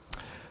terrible.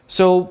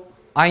 So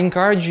I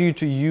encourage you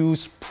to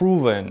use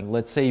proven,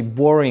 let's say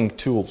boring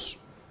tools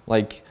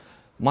like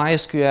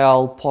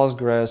MySQL,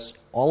 Postgres,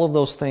 all of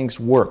those things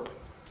work.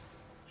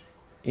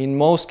 In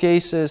most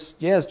cases,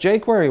 yes,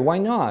 jQuery, why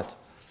not?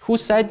 Who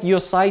said your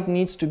site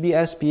needs to be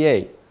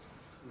SPA?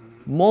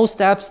 Most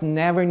apps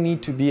never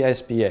need to be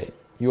SPA.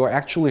 You are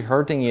actually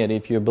hurting it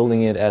if you're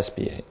building it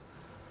SPA.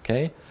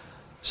 Okay?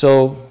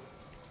 So,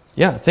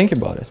 yeah, think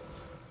about it.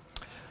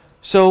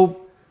 So,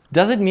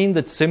 does it mean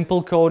that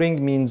simple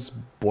coding means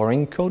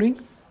boring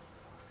coding?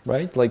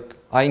 Right? Like,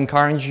 I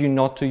encourage you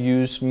not to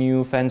use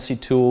new fancy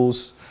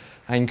tools.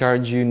 I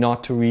encourage you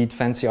not to read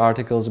fancy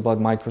articles about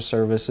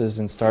microservices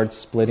and start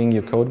splitting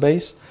your code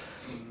base.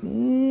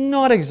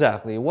 Not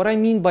exactly. What I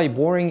mean by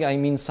boring, I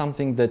mean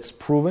something that's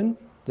proven,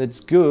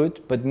 that's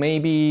good, but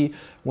maybe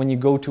when you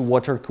go to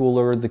water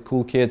cooler, the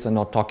cool kids are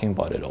not talking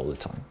about it all the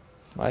time,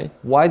 right?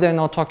 Why they're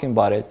not talking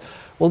about it?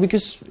 Well,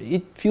 because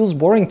it feels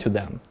boring to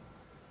them.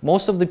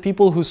 Most of the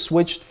people who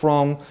switched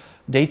from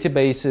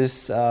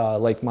databases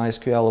like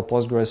MySQL or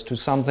Postgres to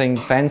something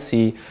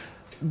fancy,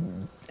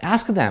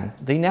 ask them.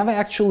 They never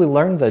actually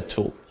learned that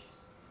tool.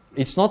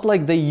 It's not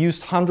like they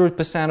used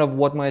 100% of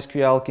what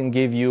MySQL can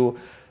give you,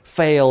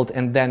 failed,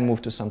 and then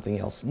moved to something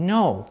else.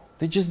 No,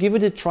 they just give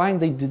it a try and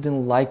they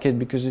didn't like it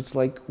because it's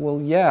like,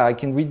 well, yeah, I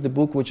can read the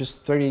book which is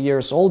 30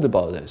 years old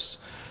about this,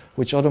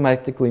 which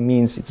automatically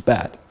means it's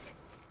bad.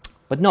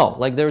 But no,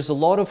 like there's a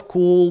lot of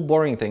cool,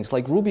 boring things.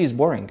 Like Ruby is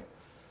boring.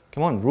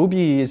 Come on,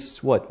 Ruby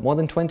is what, more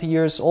than 20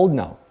 years old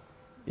now.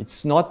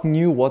 It's not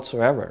new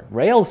whatsoever.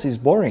 Rails is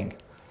boring.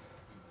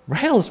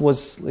 Rails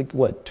was like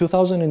what,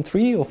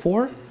 2003 or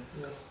 4?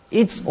 Yeah.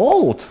 It's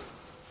old.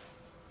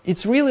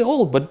 It's really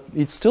old, but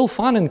it's still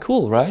fun and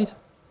cool, right?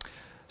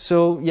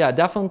 So yeah,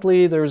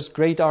 definitely there's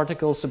great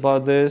articles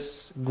about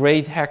this,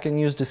 great Hacker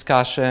News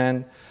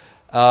discussion,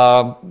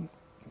 a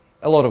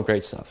lot of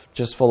great stuff.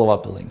 Just follow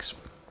up the links.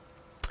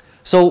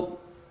 So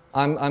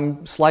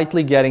I'm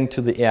slightly getting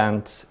to the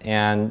end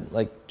and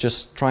like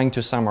just trying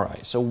to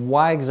summarize. So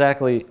why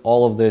exactly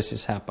all of this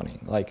is happening?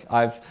 Like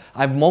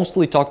I've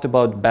mostly talked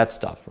about bad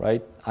stuff,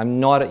 right? I'm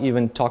not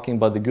even talking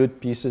about the good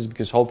pieces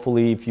because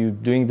hopefully if you're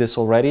doing this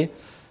already,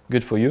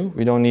 good for you.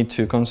 We don't need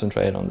to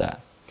concentrate on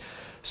that.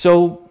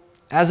 So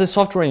as a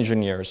software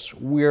engineers,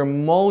 we're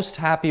most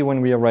happy when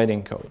we are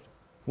writing code,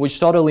 which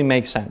totally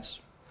makes sense.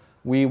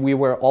 We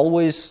were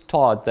always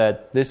taught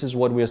that this is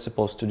what we are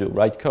supposed to do,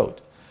 write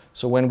code.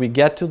 So when we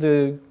get to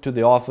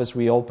the office,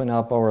 we open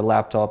up our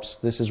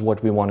laptops, this is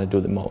what we want to do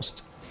the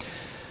most.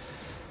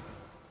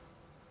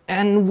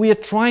 And we are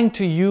trying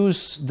to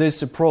use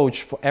this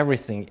approach for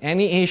everything.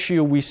 Any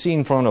issue we see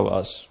in front of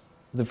us,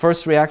 the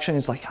first reaction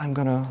is like, I'm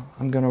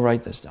gonna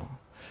write this down.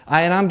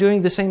 And I'm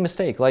doing the same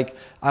mistake. Like,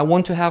 I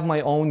want to have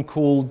my own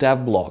cool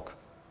dev blog.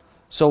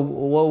 So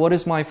what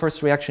is my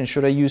first reaction?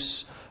 Should I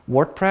use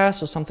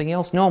WordPress or something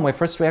else? No, my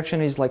first reaction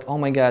is like, oh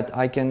my God,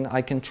 I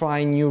can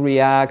try new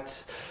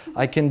React.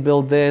 I can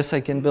build this,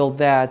 I can build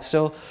that.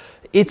 So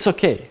it's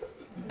okay.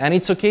 And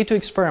it's okay to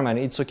experiment.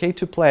 It's okay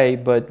to play,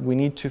 but we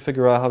need to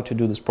figure out how to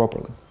do this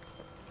properly.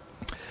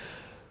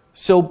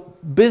 So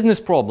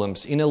business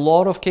problems, in a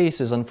lot of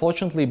cases,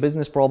 unfortunately,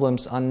 business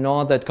problems are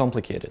not that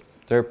complicated.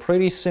 They're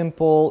pretty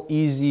simple,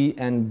 easy,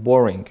 and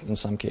boring in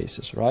some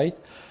cases, right?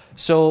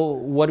 So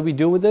what do we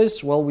do with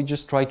this? Well, we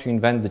just try to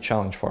invent the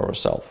challenge for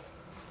ourselves.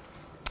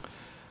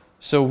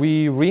 So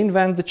we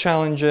reinvent the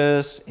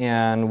challenges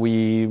and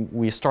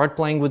we start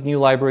playing with new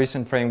libraries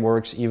and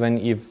frameworks even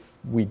if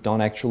we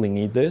don't actually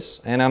need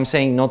this. And I'm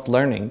saying not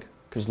learning,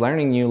 because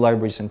learning new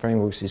libraries and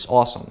frameworks is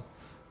awesome.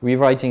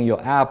 Rewriting your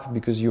app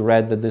because you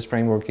read that this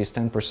framework is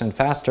 10%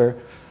 faster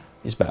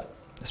is bad,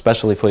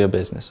 especially for your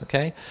business,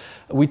 okay?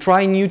 We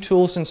try new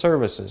tools and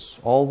services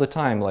all the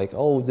time, like,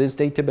 oh, this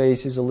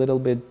database is a little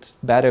bit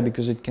better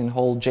because it can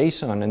hold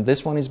JSON, and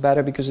this one is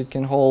better because it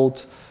can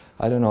hold,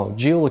 I don't know,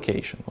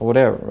 geolocation or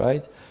whatever,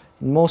 right?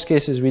 In most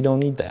cases, we don't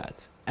need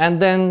that. And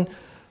then,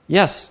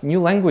 yes, new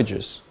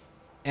languages.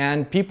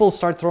 And people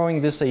start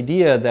throwing this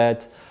idea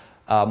that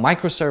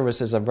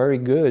microservices are very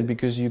good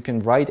because you can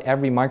write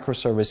every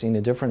microservice in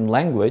a different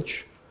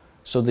language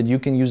so that you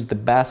can use the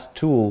best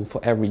tool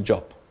for every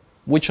job,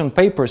 which on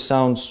paper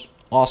sounds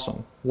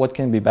awesome. What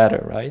can be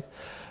better, right?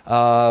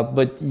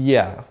 But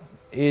yeah,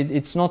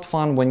 it's not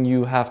fun when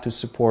you have to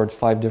support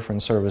 5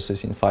 different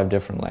services in 5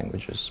 different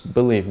languages.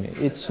 Believe me,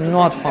 it's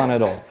not fun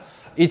at all.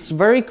 It's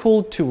very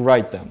cool to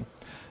write them,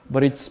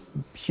 but it's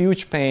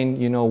huge pain,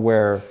 you know,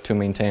 where to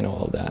maintain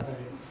all of that.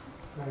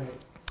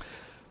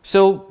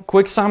 So,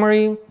 quick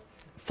summary,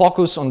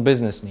 focus on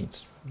business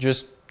needs.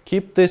 Just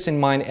keep this in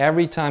mind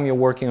every time you're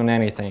working on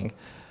anything.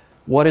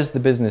 What is the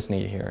business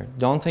need here?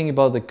 Don't think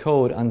about the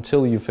code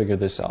until you figure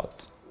this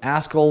out.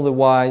 Ask all the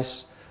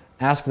whys,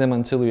 ask them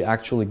until you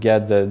actually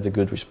get the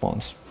good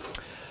response.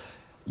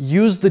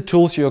 Use the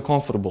tools you're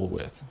comfortable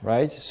with,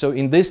 right? So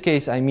in this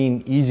case, I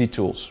mean easy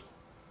tools.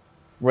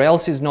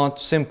 Rails is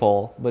not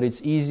simple, but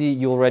it's easy,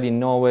 you already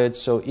know it,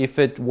 so if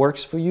it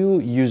works for you,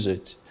 use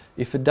it.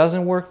 If it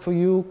doesn't work for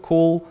you,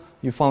 cool,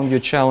 you found your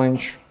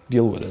challenge,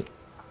 deal with it.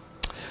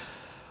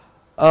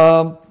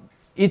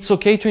 It's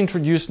okay to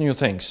introduce new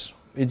things.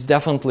 It's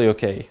definitely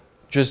okay.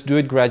 Just do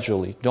it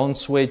gradually. Don't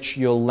switch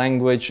your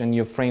language and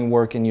your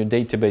framework and your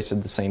database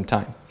at the same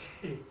time.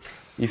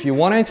 If you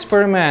want to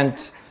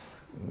experiment,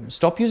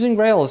 stop using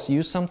Rails,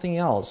 use something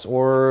else,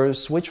 or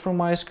switch from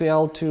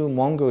MySQL to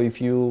Mongo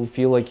if you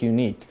feel like you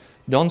need.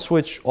 Don't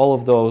switch all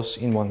of those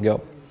in one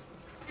go.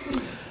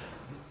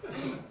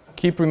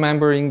 Keep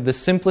remembering the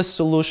simplest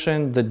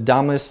solution, the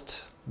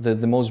dumbest, the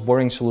most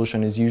boring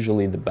solution is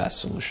usually the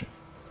best solution,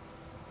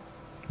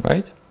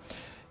 right?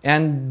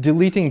 And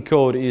deleting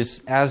code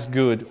is as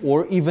good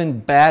or even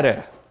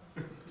better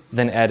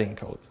than adding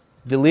code.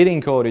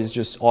 Deleting code is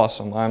just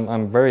awesome.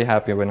 I'm very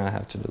happy when I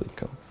have to delete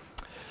code.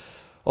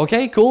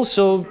 Okay, cool.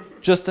 So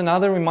just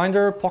another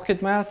reminder,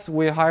 Pocketmath,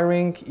 we're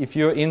hiring. If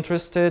you're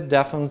interested,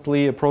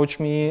 definitely approach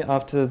me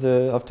after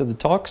the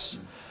talks.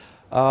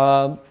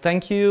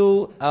 Thank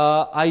you.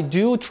 I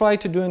do try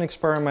to do an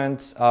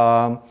experiment.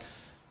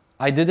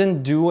 I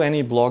didn't do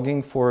any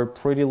blogging for a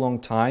pretty long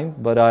time,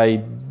 but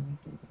I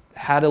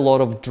had a lot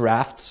of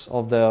drafts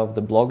of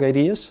the blog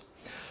ideas.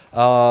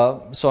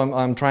 So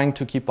I'm trying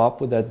to keep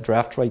up with that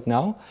draft right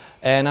now.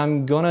 And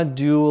I'm gonna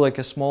do like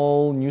a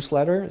small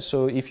newsletter.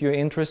 So if you're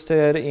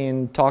interested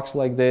in talks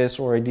like this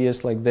or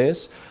ideas like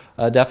this,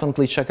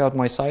 definitely check out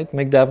my site,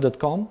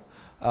 makedev.com.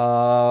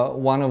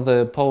 One of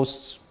the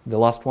posts, the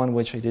last one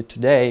which I did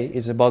today,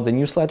 is about the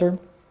newsletter,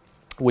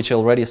 which I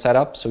already set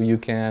up. So you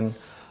can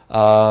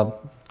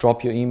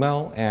drop your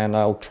email and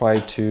I'll try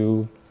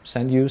to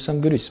send you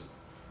some goodies.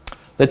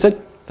 That's it.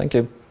 Thank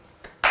you.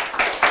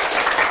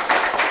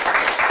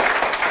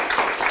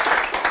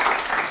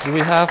 Do we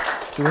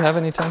have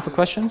any time for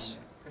questions?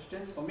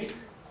 Questions for me?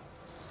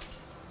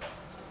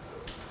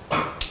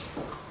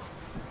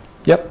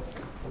 Yep.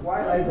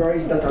 Why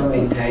libraries that are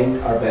maintained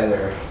are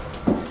better?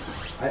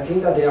 I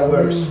think that they are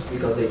worse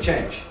because they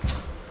change.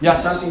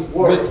 Yes. If something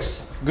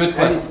works good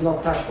and it's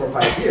not touched for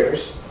 5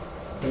 years,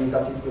 means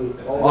that it will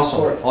always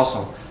work.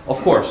 Awesome. Of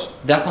course,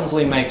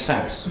 definitely makes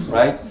sense,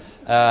 right?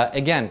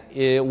 Again,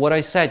 what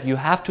I said, you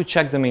have to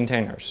check the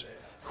maintainers.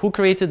 Who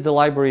created the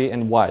library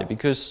and why?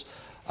 Because,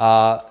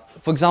 for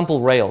example,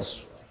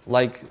 Rails.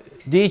 Like,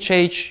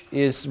 DHH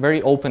is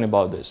very open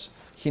about this.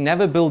 He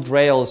never built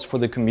Rails for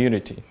the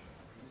community.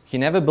 He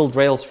never built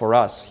Rails for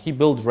us. He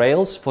built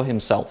Rails for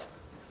himself.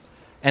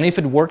 And if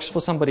it works for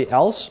somebody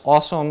else,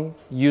 awesome,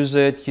 use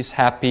it, he's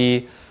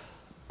happy.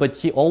 But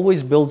he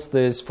always builds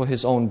this for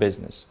his own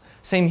business.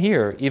 Same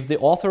here. If the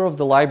author of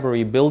the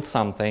library built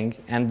something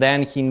and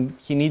then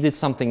he needed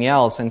something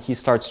else and he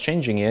starts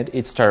changing it,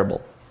 it's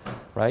terrible,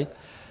 right?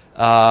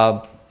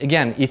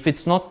 Again, if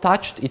it's not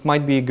touched, it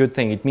might be a good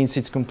thing. It means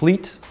it's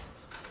complete,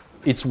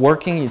 it's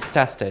working, it's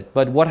tested.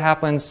 But what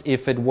happens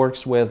if it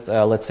works with,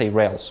 let's say,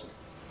 Rails?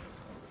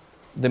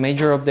 The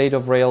major update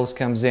of Rails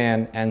comes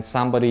in and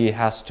somebody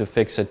has to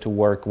fix it to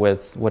work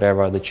with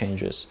whatever the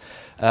changes.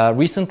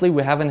 Recently,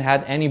 we haven't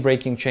had any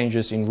breaking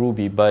changes in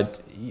Ruby, but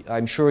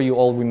I'm sure you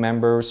all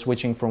remember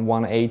switching from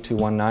 1.8 to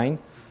 1.9.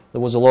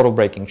 There was a lot of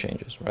breaking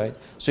changes, right?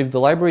 So if the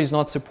library is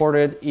not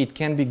supported, it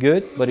can be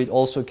good, but it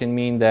also can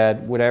mean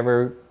that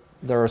whatever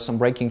there are some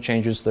breaking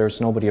changes, there's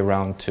nobody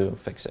around to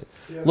fix it.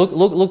 Yes.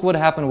 Look what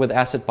happened with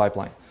Asset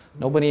Pipeline.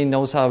 Nobody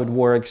knows how it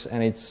works,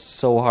 and it's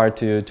so hard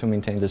to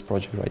maintain this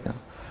project right now.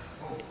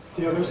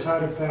 The other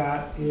side of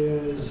that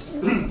is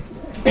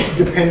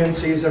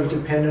dependencies of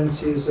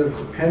dependencies of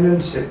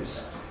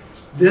dependencies.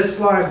 This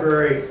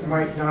library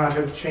might not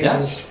have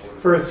changed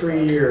for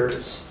 3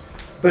 years,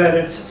 but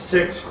its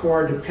 6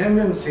 core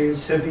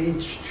dependencies have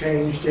each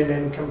changed in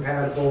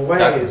incompatible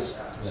ways.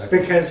 Exactly.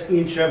 Because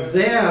each of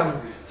them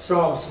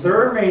solves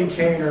their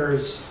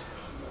maintainer's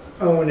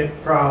own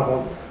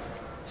problem.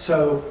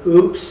 So,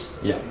 oops.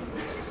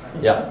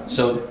 Yeah.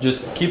 So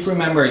just keep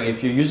remembering,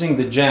 if you're using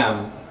the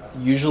gem,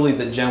 usually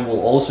the gem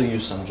will also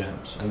use some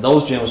gems, and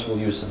those gems will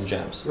use some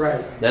gems.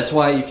 Right. That's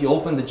why if you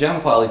open the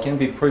gem file, it can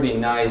be pretty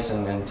nice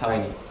and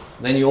tiny.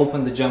 Then you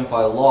open the gem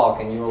file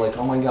log, and you're like,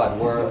 oh my god,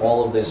 where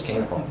all of this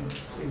came from?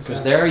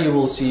 Because there you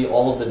will see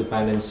all of the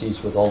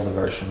dependencies with all the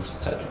versions,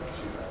 etc.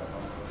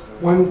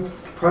 One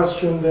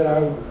question that I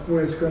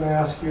was going to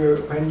ask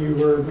you when you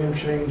were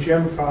mentioning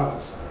gem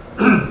files.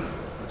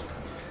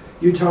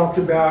 You talked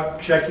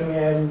about checking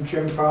in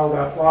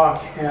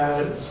gemfile.lock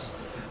as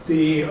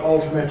the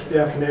ultimate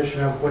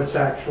definition of what's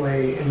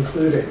actually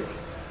included.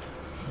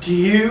 Do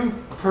you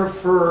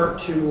prefer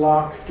to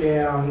lock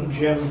down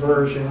gem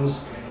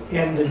versions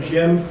in the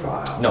gem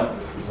file?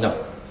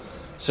 No.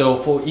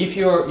 So if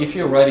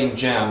you're writing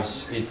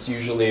gems, it's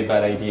usually a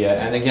bad idea.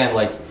 And again,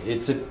 like,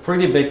 it's a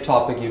pretty big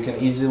topic. You can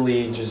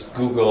easily just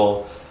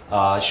Google,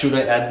 should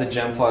I add the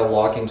gem file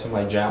lock into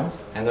my gem?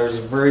 And there's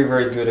a very,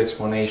 very good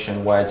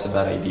explanation why it's a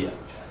bad idea.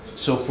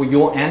 So for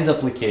your end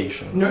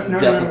application,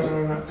 definitely.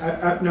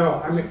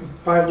 No. I mean,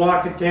 by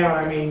lock it down,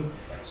 I mean,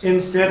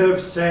 instead of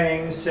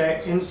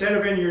instead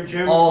of in your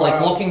gem file. Oh,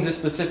 like locking the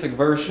specific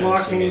versions.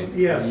 Locking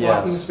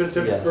the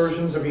specific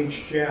versions of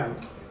each gem.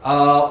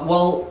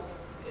 Well,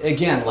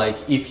 again, like,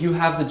 if you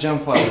have the gem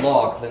file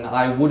locked, then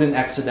I wouldn't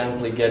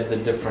accidentally get the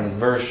different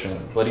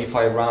version. But if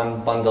I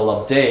run bundle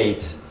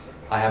update,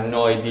 I have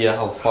no idea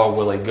how far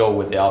will I go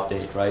with the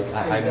update, right?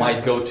 Exactly. I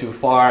might go too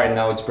far and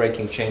now it's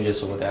breaking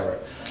changes or whatever.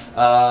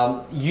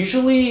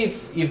 Usually,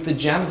 if the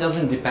gem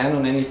doesn't depend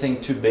on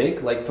anything too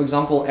big, like, for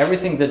example,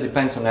 everything that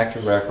depends on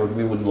active record,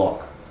 we would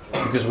lock,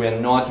 because we are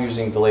not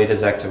using the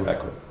latest active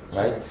record,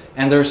 right?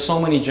 And there's so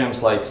many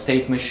gems like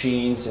state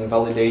machines,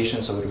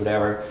 invalidations, or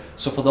whatever.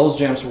 So for those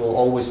gems, we'll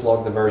always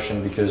lock the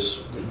version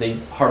because they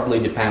hardly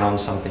depend on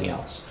something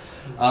else.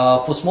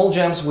 For small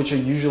gems, which are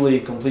usually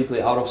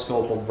completely out of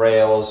scope of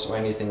Rails or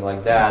anything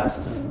like that,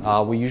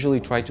 we usually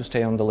try to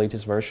stay on the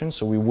latest version,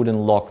 so we wouldn't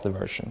lock the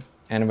version.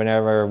 And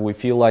whenever we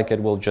feel like it,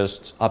 we'll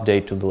just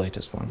update to the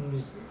latest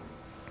one.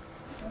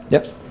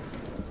 Yep.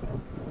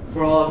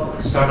 For all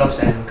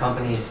startups and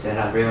companies that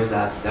have Rails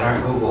app that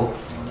aren't Google,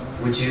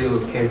 would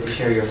you care to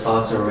share your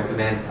thoughts or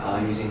recommend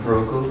using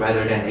Heroku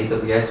rather than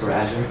AWS or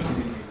Azure?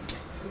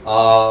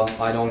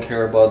 I don't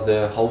care about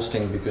the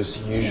hosting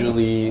because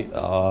usually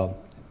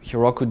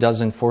Heroku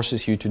doesn't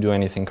forces you to do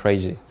anything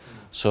crazy.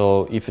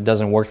 So if it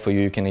doesn't work for you,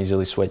 you can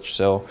easily switch.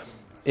 So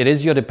it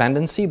is your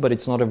dependency, but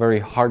it's not a very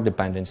hard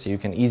dependency. You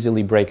can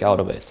easily break out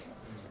of it.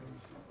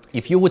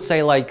 If you would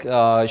say like,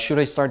 should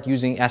I start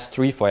using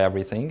S3 for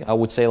everything? I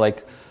would say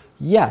like,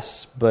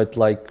 yes, but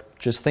like,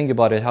 just think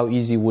about it. How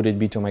easy would it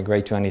be to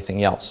migrate to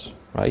anything else,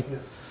 right?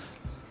 Yes.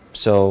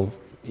 So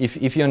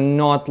if you're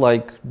not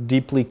like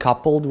deeply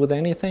coupled with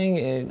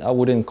anything, I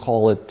wouldn't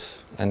call it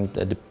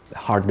a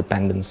hard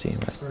dependency,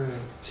 right?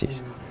 It's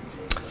easy.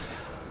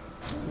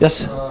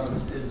 Yes?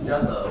 It's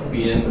just an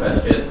opinion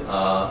question.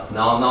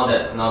 Now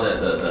that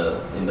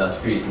the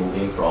industry is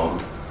moving from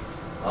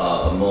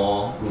a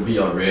more Ruby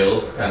on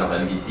Rails kind of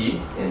MVC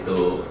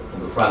into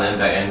front-end,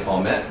 back-end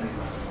format,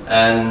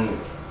 and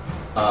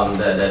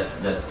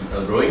there's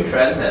a growing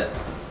trend that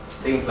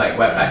things like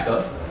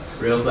Webpacker,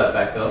 Rails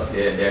Webpacker,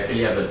 they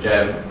actually have a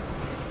gem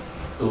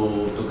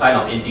to kind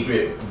of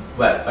integrate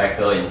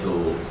Webpacker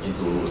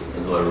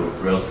into a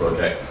Rails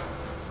project.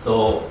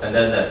 So, and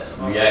then there's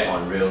React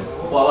on Rails.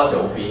 What's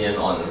your opinion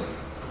on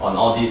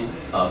all these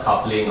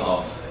coupling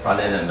of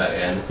front end and back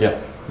end? Yeah.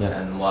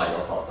 And what are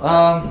your thoughts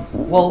on that?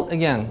 Well,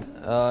 again,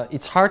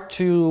 it's hard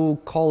to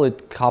call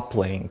it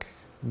coupling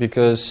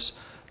because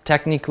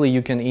technically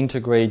you can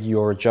integrate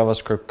your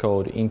JavaScript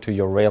code into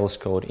your Rails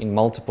code in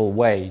multiple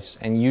ways.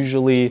 And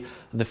usually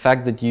the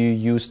fact that you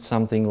used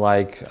something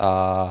like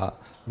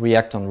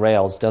React on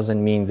Rails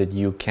doesn't mean that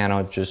you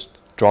cannot just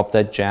drop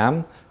that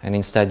gem and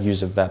instead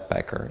use a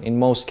Webpacker. In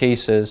most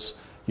cases,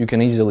 you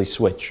can easily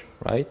switch,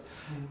 right?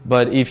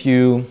 But if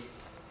you,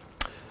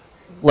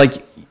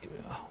 like,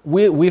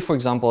 we for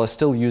example, are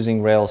still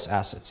using Rails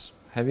assets.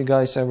 Have you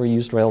guys ever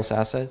used Rails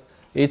asset?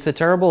 It's a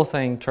terrible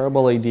thing,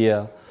 terrible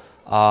idea,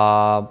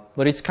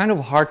 but it's kind of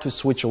hard to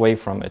switch away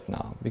from it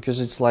now because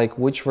it's like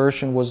which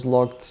version was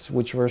locked,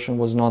 which version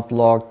was not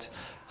locked,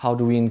 how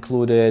do we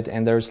include it,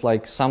 and there's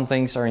like some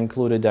things are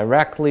included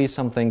directly,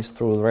 some things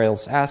through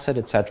Rails asset,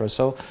 etc.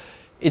 So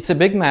it's a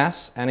big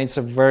mess and it's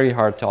a very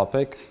hard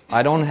topic.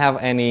 I don't have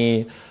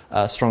any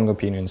strong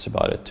opinions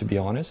about it, to be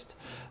honest.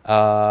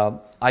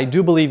 I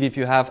do believe if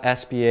you have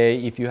SPA,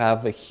 if you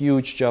have a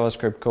huge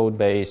JavaScript code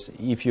base,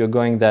 if you're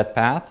going that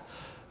path,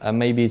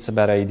 maybe it's a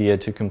bad idea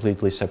to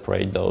completely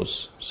separate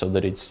those so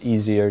that it's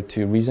easier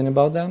to reason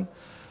about them.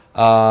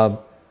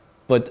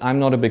 But I'm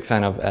not a big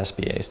fan of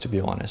SPAs, to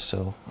be honest,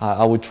 so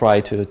I would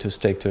try to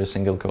stick to a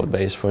single code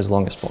base for as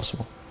long as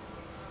possible.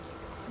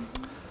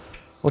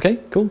 Okay,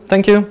 cool.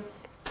 Thank you.